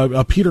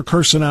 a Peter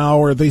Kirsanow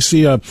or they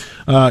see or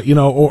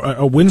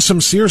a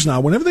Winsome Sears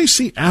now, whenever they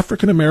see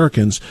African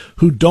Americans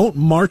who don't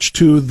march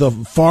to the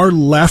far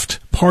left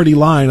party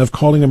line of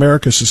calling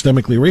America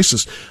systemically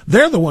racist,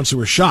 they're the ones who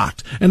are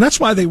shocked. And that's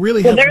why they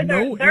really have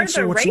no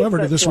answer whatsoever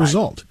to this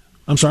result.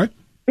 I'm sorry?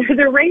 They're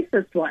the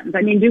racist ones.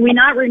 I mean, do we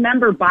not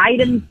remember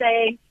Biden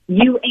saying,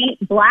 you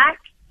ain't black?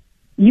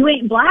 You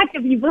ain't black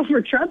if you vote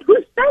for Trump? Who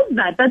says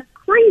that? That's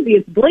crazy.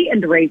 It's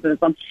blatant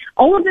racism.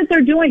 All of that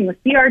they're doing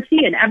with CRT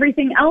and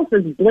everything else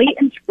is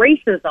blatant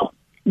racism.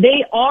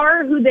 They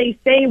are who they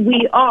say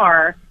we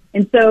are.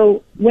 And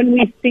so when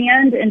we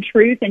stand in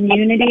truth and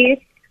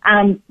unity,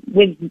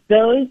 with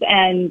those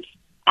and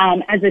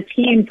as a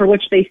team for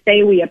which they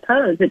say we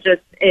oppose,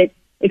 it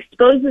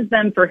exposes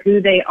them for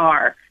who they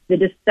are, the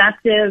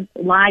deceptive,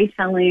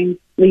 lie-telling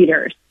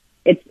leaders.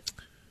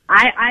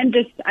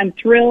 I'm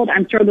thrilled.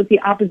 I'm thrilled with the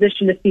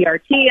opposition to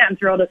CRT. I'm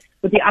thrilled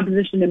with the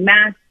opposition to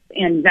masks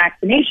and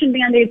vaccination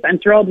mandates. I'm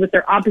thrilled with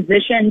their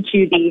opposition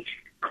to the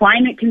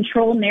climate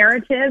control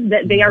narrative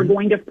that they are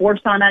going to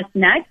force on us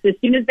next. As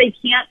soon as they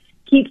can't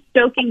keep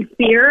stoking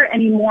fear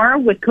anymore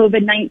with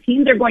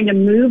COVID-19. They're going to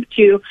move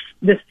to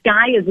the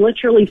sky is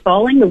literally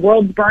falling, the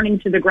world's burning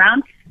to the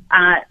ground.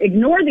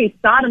 Ignore these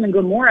Sodom and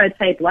Gomorrah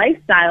type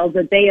lifestyles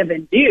that they have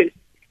induced.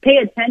 Pay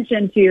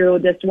attention to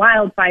this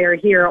wildfire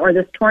here or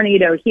this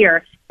tornado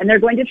here, and they're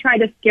going to try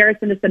to scare us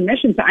into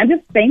submission. So I'm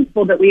just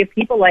thankful that we have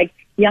people like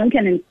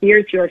Youngkin and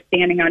Sears who are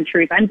standing on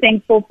truth. I'm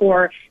thankful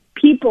for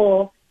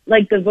people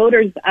like the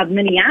voters of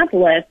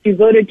Minneapolis who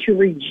voted to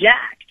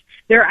reject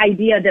their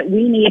idea that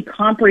we need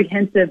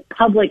comprehensive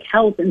public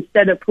health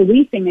instead of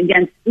policing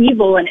against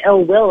evil and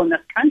ill will in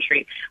this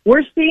country.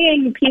 We're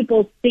seeing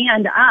people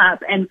stand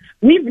up, and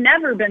we've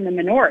never been the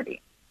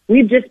minority.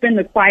 We've just been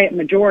the quiet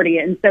majority.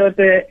 And so if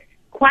the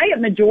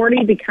quiet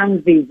majority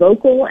becomes the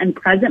vocal and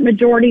present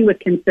majority with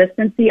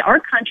consistency, our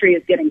country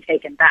is getting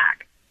taken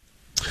back.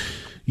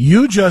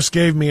 You just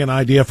gave me an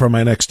idea for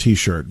my next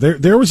T-shirt.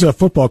 There was a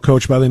football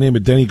coach by the name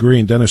of Dennis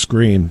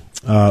Green,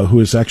 who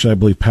is actually, I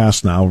believe,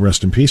 passed now,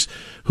 rest in peace,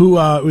 who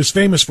was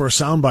famous for a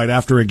soundbite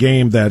after a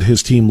game that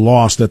his team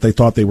lost that they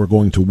thought they were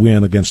going to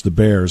win against the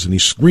Bears, and he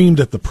screamed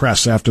at the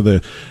press after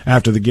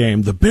the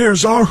game, "The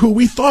Bears are who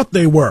we thought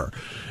they were,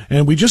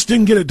 and we just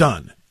didn't get it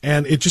done."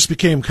 And it just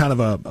became kind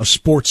of a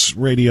sports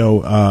radio,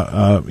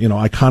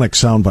 iconic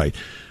soundbite.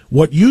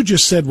 What you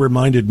just said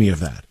reminded me of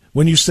that.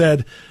 When you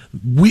said,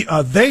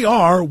 they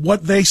are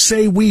what they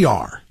say we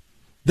are.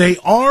 They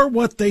are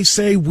what they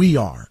say we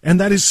are. And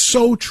that is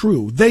so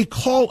true. They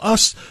call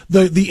us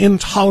the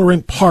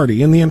intolerant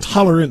party and the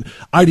intolerant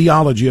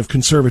ideology of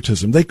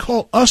conservatism. They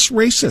call us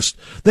racist.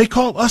 They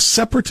call us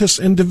separatists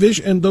and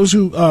division, and those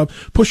who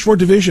push for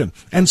division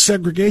and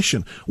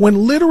segregation.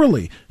 When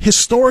literally,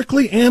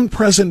 historically and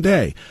present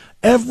day,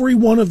 every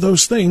one of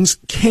those things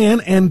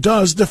can and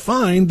does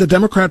define the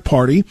Democrat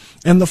Party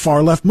and the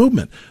far-left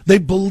movement. They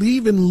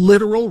believe in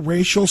literal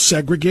racial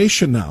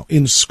segregation now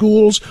in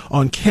schools,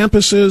 on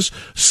campuses,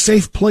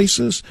 safe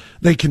places.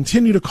 They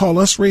continue to call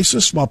us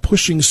racist while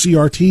pushing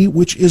CRT,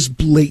 which is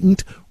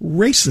blatant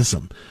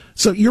racism.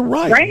 So you're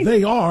right.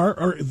 They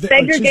are,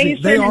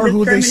 segregation they are and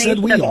who they said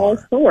we of all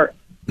are. Sorts.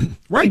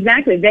 Right.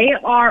 Exactly. They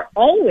are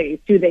always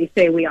who they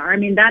say we are. I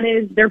mean,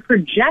 they're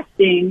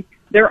projecting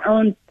their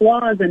own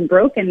flaws and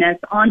brokenness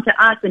onto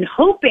us and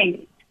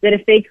hoping that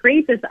if they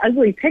create this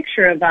ugly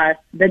picture of us,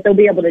 that they'll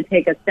be able to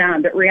take us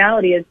down. But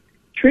reality is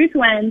Truth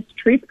wins,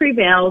 truth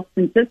prevails,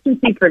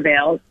 consistency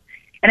prevails.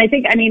 And I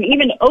think,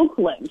 even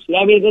Oakland,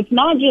 it's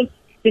not just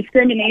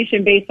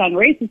discrimination based on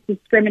race, it's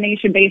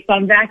discrimination based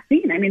on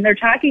vaccine. They're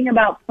talking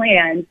about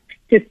plans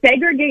to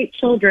segregate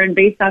children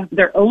based on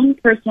their own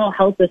personal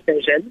health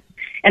decisions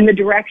and the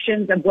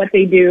directions of what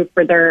they do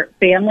for their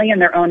family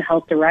and their own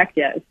health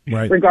directives,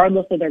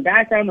 regardless of their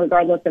background,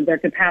 regardless of their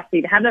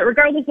capacity to have that,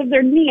 regardless of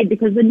their need,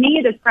 because the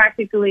need is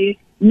practically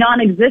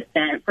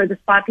non-existent for this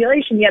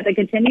population, yet they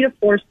continue to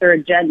force their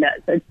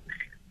agendas. It's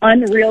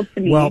unreal to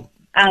me. But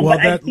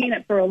I've seen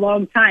it for a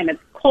long time.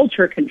 It's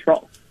culture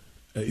control.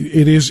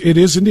 It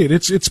is indeed.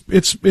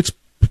 It's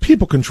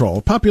people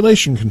control,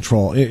 population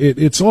control.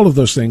 It's all of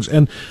those things.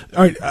 And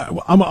all right,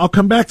 I'll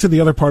come back to the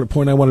other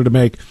point I wanted to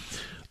make.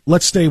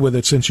 Let's stay with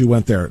it since you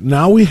went there.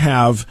 Now we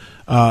have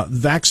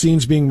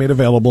vaccines being made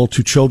available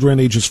to children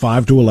ages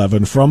 5 to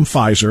 11 from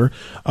Pfizer,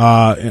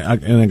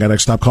 and I got to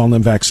stop calling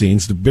them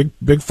vaccines, the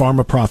big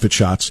pharma profit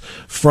shots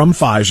from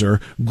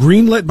Pfizer,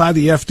 greenlit by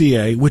the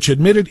FDA, which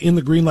admitted in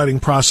the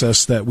greenlighting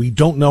process that we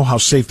don't know how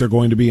safe they're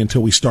going to be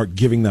until we start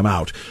giving them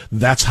out.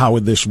 That's how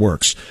this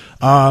works.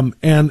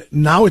 And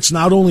now it's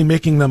not only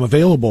making them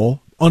available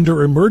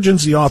under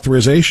emergency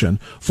authorization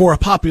for a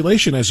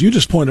population, as you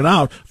just pointed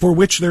out, for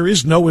which there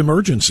is no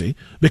emergency,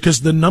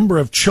 because the number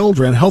of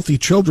children, healthy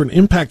children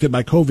impacted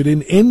by COVID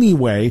in any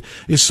way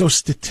is so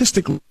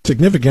statistically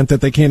significant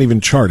that they can't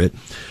even chart it.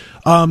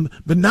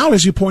 But now,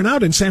 as you point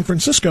out, in San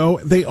Francisco,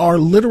 they are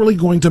literally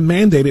going to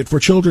mandate it for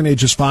children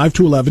ages 5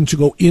 to 11 to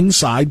go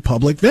inside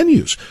public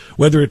venues,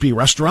 whether it be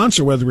restaurants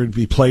or whether it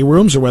be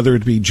playrooms or whether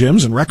it be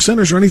gyms and rec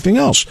centers or anything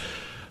else.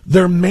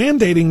 They're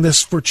mandating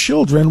this for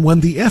children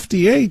when the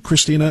FDA,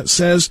 Christina,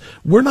 says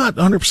we're not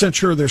 100%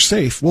 sure they're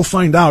safe. We'll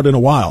find out in a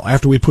while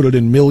after we put it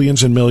in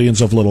millions and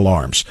millions of little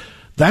arms.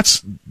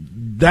 That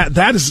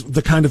is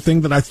the kind of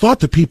thing that I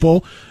thought the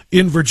people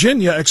in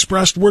Virginia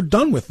expressed we're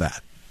done with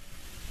that.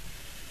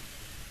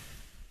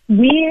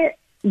 We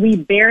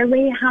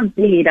barely have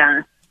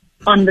data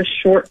on the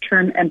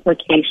short-term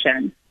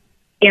implications.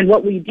 And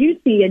what we do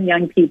see in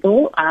young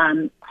people,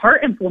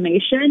 heart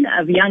inflammation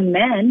of young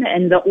men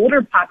and the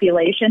older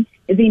population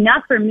is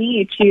enough for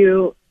me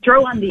to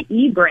throw on the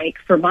e-brake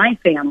for my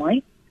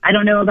family. I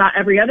don't know about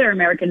every other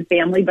American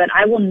family, but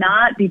I will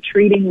not be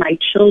treating my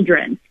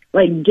children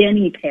like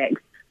guinea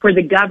pigs for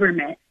the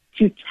government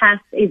to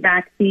test a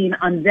vaccine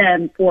on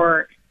them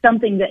for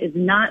something that is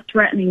not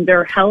threatening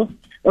their health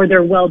or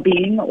their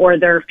well-being or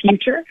their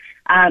future.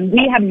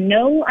 We have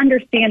no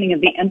understanding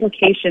of the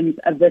implications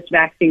of this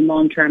vaccine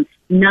long-term,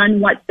 none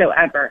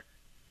whatsoever.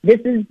 This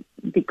is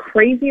the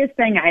craziest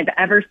thing I've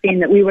ever seen,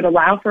 that we would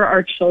allow for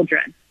our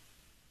children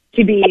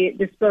to be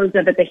disposed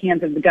of at the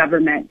hands of the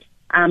government,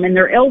 and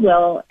their ill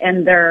will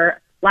and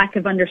their lack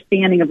of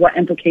understanding of what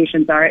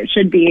implications are. It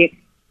should be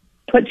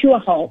put to a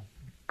halt.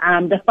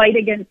 The fight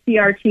against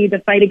CRT,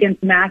 the fight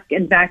against mask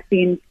and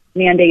vaccine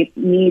mandates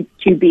needs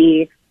to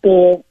be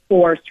full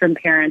force from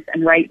parents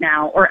and right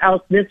now, or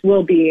else this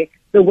will be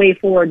the way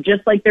forward.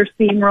 Just like they're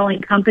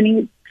steamrolling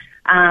companies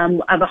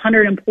of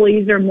 100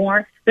 employees or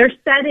more, they're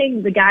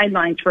setting the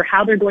guidelines for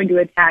how they're going to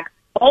attack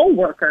all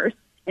workers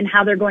and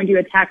how they're going to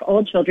attack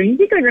all children. You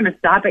think they're going to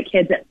stop at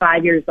kids at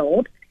 5 years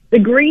old? The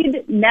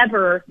greed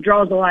never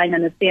draws a line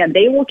in the sand.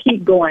 They will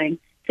keep going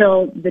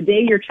till the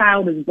day your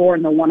child is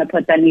born. They'll want to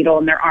put that needle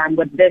in their arm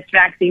with this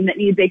vaccine that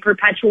needs a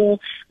perpetual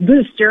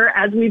booster,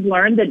 as we've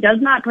learned, that does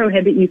not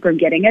prohibit you from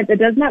getting it, that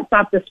does not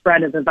stop the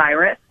spread of the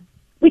virus.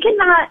 We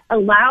cannot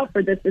allow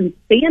for this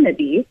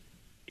insanity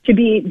to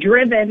be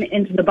driven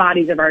into the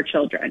bodies of our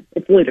children.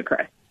 It's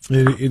ludicrous.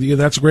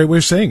 That's a great way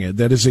of saying it.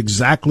 That is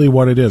exactly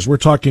what it is. We're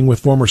talking with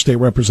former State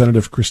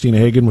Representative Christina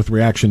Hagan with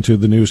reaction to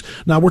the news.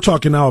 Now, we're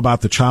talking now about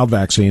the child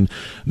vaccine.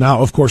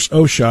 Now, of course,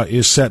 OSHA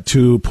is set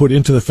to put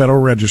into the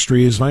Federal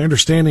Registry. Is my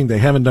understanding they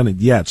haven't done it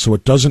yet, so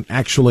it doesn't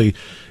actually,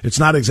 it's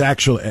not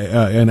exactly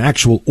an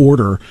actual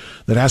order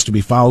that has to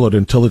be followed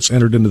until it's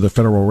entered into the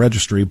Federal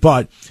Registry,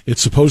 but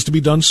it's supposed to be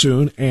done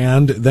soon,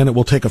 and then it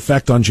will take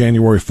effect on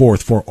January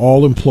 4th for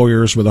all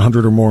employers with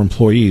 100 or more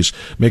employees,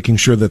 making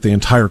sure that the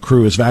entire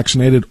crew is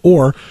vaccinated,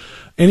 or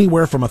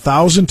anywhere from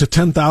 $1,000 to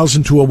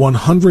 $10,000 to a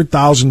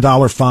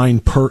 $100,000 fine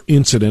per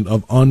incident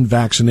of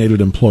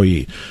unvaccinated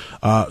employee.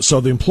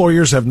 So the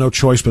employers have no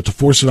choice but to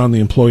force it on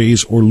the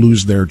employees or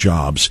lose their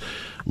jobs.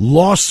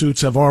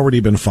 Lawsuits have already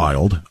been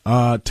filed.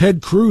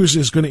 Ted Cruz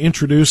is going to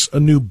introduce a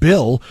new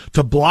bill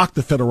to block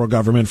the federal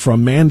government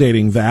from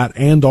mandating that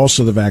and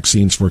also the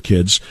vaccines for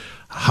kids.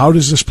 How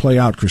does this play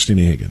out,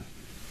 Christina Hagan?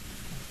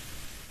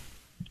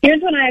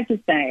 Here's what I have to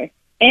say.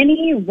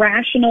 Any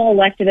rational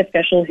elected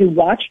official who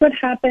watched what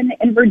happened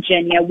in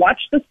Virginia,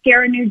 watched the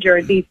scare in New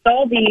Jersey,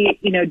 saw the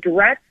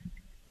direct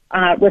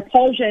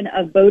repulsion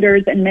of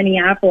voters in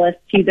Minneapolis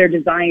to their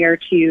desire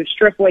to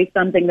strip away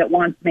something that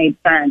once made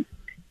sense,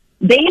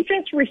 they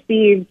just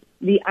received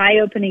the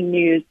eye-opening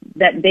news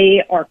that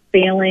they are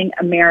failing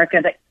America,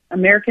 that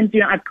Americans do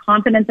not have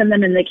confidence in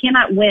them and they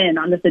cannot win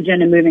on this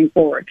agenda moving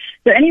forward.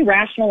 So any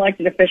rational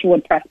elected official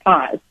would press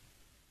pause.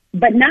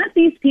 But not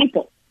these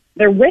people.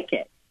 They're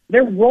wicked.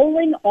 They're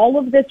rolling all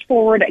of this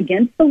forward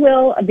against the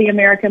will of the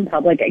American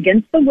public,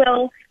 against the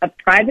will of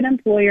private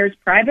employers,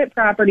 private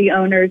property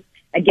owners,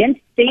 against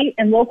state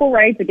and local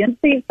rights, against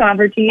state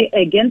sovereignty,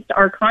 against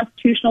our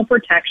constitutional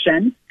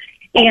protections,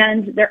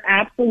 and they're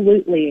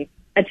absolutely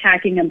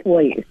attacking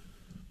employees.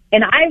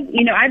 And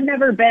I've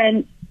never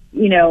been,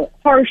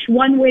 harsh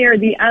one way or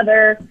the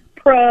other,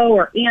 pro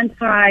or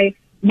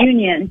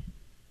anti-union,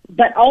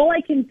 but all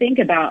I can think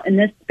about in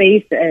this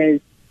space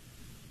is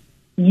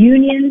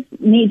unions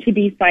need to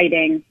be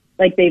fighting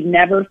like they've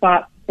never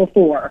fought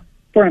before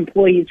for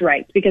employees'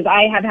 rights, because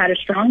I have had a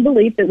strong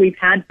belief that we've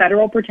had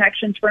federal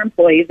protections for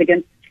employees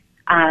against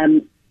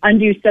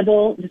undue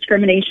civil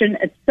discrimination,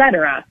 et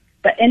cetera.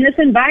 But in this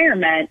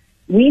environment,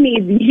 we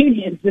need the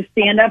unions to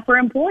stand up for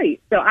employees.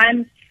 So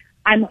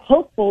I'm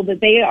hopeful that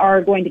they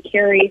are going to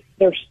carry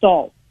their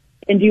salt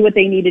and do what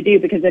they need to do,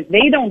 because if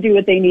they don't do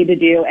what they need to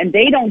do and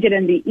they don't get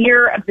in the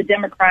ear of the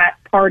Democrat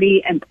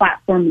Party and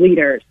platform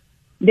leaders,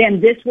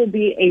 then this will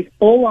be a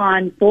full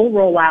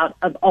rollout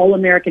of all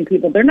American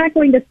people. They're not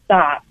going to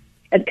stop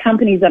at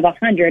companies of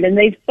 100, and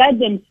they've said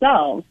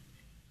themselves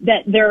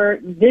that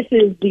this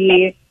is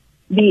the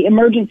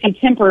emergency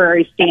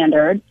temporary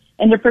standard,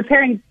 and they're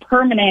preparing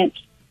permanent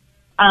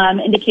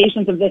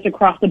indications of this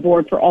across the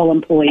board for all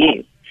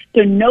employees.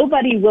 So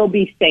nobody will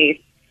be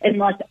safe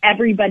unless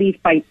everybody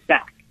fights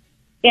back.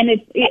 And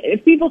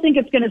if people think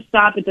it's going to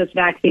stop at this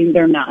vaccine,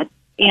 they're not.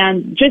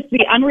 And just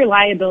the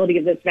unreliability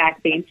of this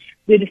vaccine,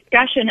 the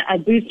discussion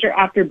of booster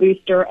after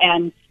booster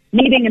and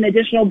needing an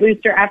additional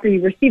booster after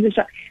you receive the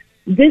shot,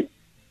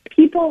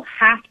 people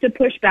have to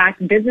push back.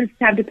 Businesses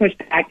have to push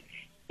back.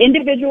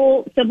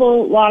 Individual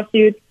civil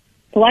lawsuits,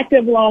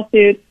 collective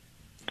lawsuits,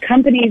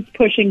 companies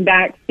pushing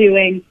back,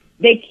 suing.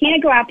 They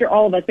can't go after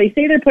all of us. They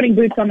say they're putting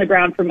boots on the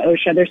ground from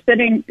OSHA. They're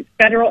sitting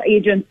federal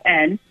agents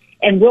in,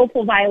 and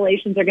willful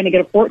violations are going to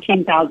get a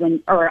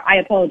 $14,000, or I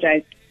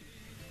apologize,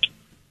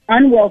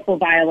 unwillful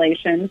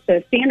violations.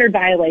 So standard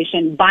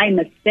violation by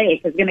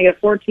mistake is going to get a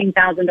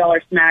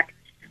 $14,000 smack,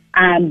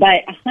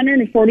 but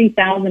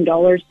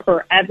 $140,000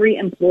 per every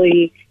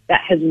employee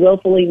that has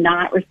willfully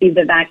not received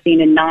the vaccine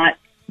and not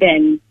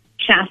been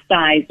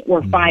chastised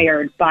or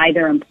fired by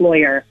their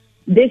employer.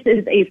 This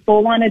is a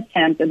full-on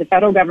attempt of the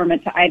federal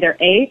government to either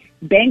A,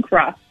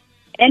 bankrupt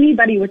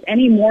anybody with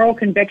any moral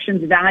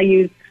convictions,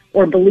 values,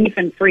 or belief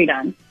in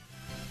freedom,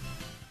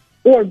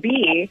 or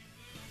B,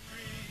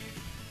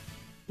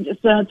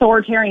 just an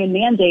authoritarian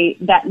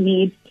mandate that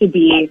needs to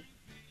be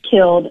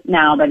killed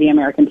now by the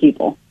American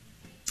people.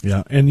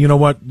 Yeah, and you know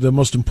what? The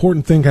most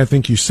important thing I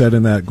think you said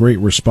in that great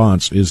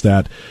response is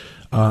that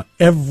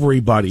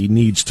everybody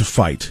needs to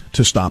fight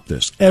to stop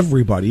this.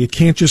 Everybody. It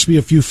can't just be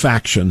a few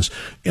factions.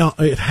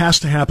 It has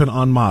to happen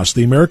en masse.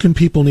 The American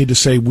people need to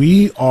say,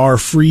 we are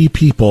free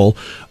people.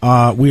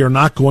 We are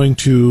not going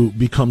to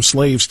become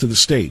slaves to the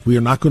state. We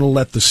are not going to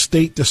let the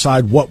state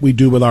decide what we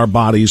do with our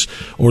bodies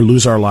or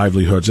lose our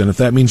livelihoods. And if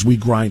that means we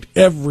grind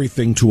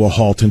everything to a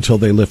halt until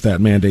they lift that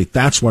mandate,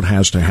 that's what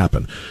has to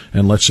happen.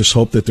 And let's just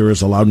hope that there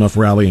is a loud enough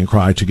rallying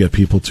cry to get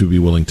people to be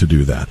willing to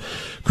do that.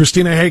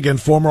 Christina Hagan,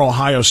 former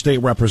Ohio State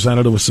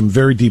representative, with some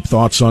very deep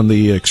thoughts on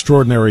the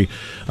extraordinary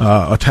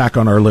attack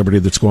on our liberty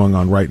that's going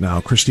on right now.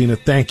 Christina,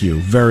 thank you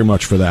very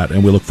much for that,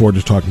 and we look forward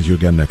to talking to you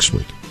again next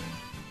week.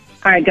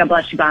 All right, God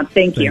bless you, Bob.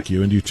 Thank you. Thank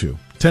you, and you too.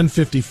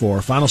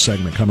 10:54, final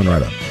segment coming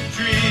right up.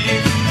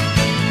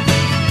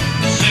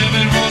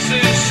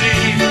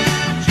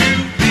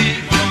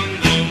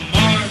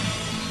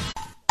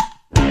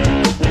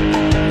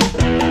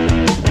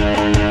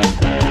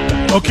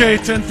 Okay,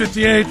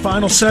 10:58,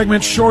 final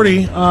segment.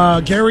 Shorty,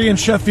 Gary in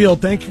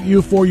Sheffield, thank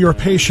you for your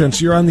patience.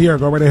 You're on the air.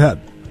 Go right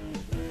ahead.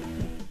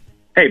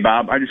 Hey,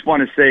 Bob. I just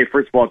want to say,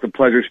 first of all, it's a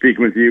pleasure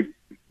speaking with you.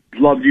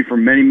 Loved you for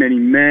many, many,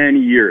 many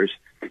years.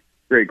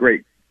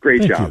 Great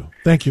job.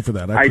 Thank you for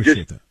that. I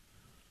appreciate that.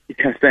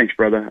 Yeah, thanks,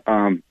 brother.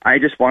 I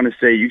just want to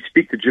say, you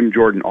speak to Jim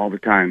Jordan all the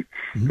time,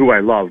 who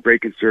I love,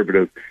 great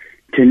conservative.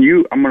 I'm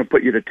going to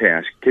put you to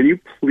task. Can you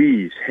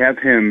please have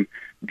him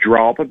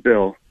draw up a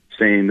bill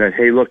saying that,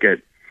 hey,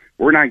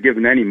 we're not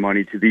giving any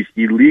money to these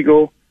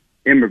illegal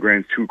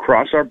immigrants who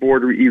cross our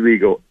border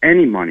illegal,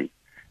 any money.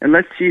 And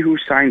let's see who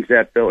signs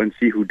that bill and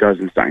see who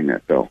doesn't sign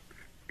that bill.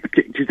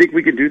 Do you think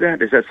we can do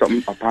that? Is that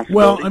a possibility?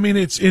 Well, I mean,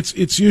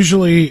 it's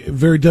usually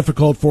very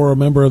difficult for a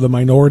member of the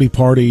minority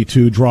party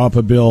to draw up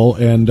a bill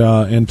and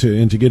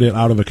to get it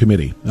out of a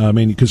committee. I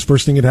mean, because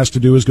first thing it has to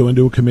do is go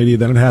into a committee,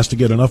 then it has to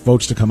get enough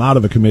votes to come out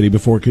of a committee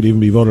before it could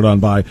even be voted on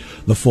by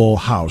the full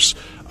House.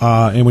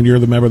 And when you're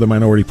the member of the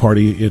minority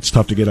party, it's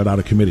tough to get it out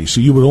of committee. So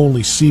you would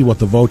only see what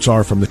the votes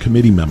are from the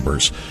committee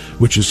members,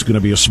 which is going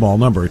to be a small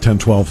number, 10,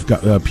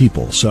 12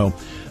 people. So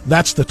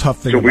that's the tough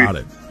thing about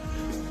it.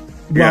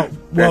 Yeah. Well,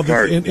 Well,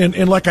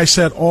 and like I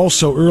said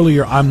also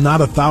earlier, I'm not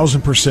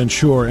 1,000%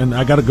 sure, and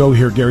I got to go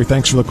here, Gary.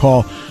 Thanks for the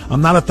call.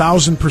 I'm not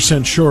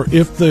 1,000% sure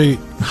if the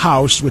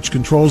House, which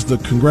controls the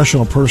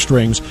congressional purse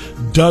strings,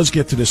 does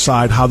get to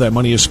decide how that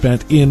money is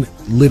spent in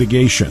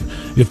litigation.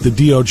 If the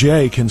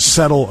DOJ can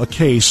settle a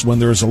case when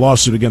there is a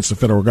lawsuit against the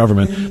federal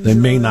government, they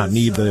may not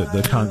need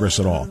the Congress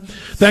at all.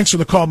 Thanks for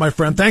the call, my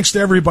friend. Thanks to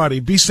everybody.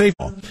 Be safe.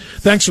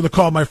 Thanks for the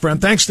call, my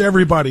friend. Thanks to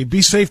everybody.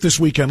 Be safe this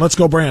weekend. Let's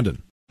go,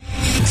 Brandon.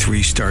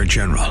 3-star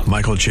General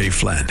Michael J.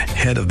 Flynn,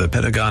 head of the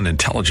Pentagon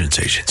Intelligence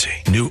Agency,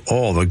 knew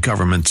all the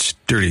government's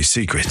dirty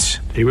secrets.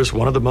 He was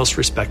one of the most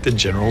respected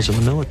generals in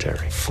the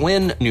military.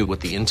 Flynn knew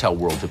what the intel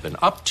world had been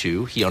up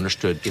to. He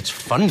understood its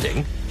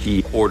funding.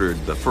 He ordered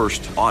the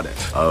first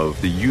audit of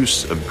the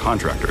use of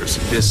contractors.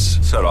 This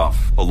set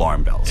off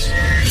alarm bells.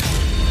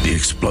 The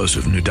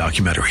explosive new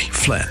documentary,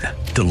 Flynn,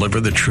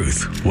 Deliver the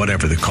Truth,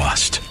 Whatever the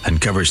Cost,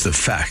 uncovers the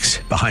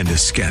facts behind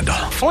this scandal.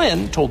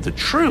 Flynn told the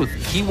truth.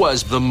 He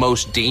was the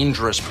most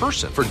dangerous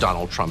person for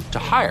Donald Trump to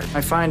hire. I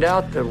find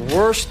out the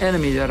worst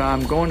enemy that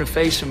I'm going to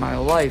face in my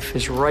life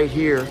is right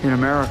here in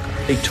America.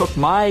 They took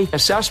my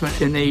assessment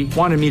and they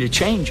wanted me to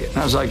change it. And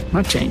I was like, I'm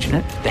not changing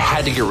it. They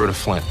had to get rid of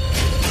Flynn.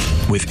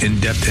 With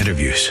in-depth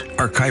interviews,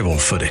 archival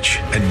footage,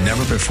 and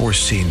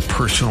never-before-seen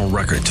personal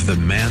records of the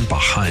man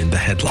behind the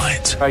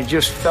headlines. I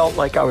just felt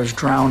like I was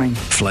drowning.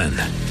 Flynn,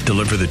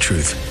 Deliver the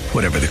Truth,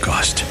 Whatever the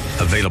Cost.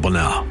 Available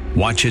now.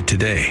 Watch it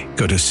today.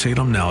 Go to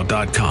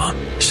salemnow.com.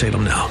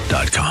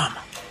 salemnow.com.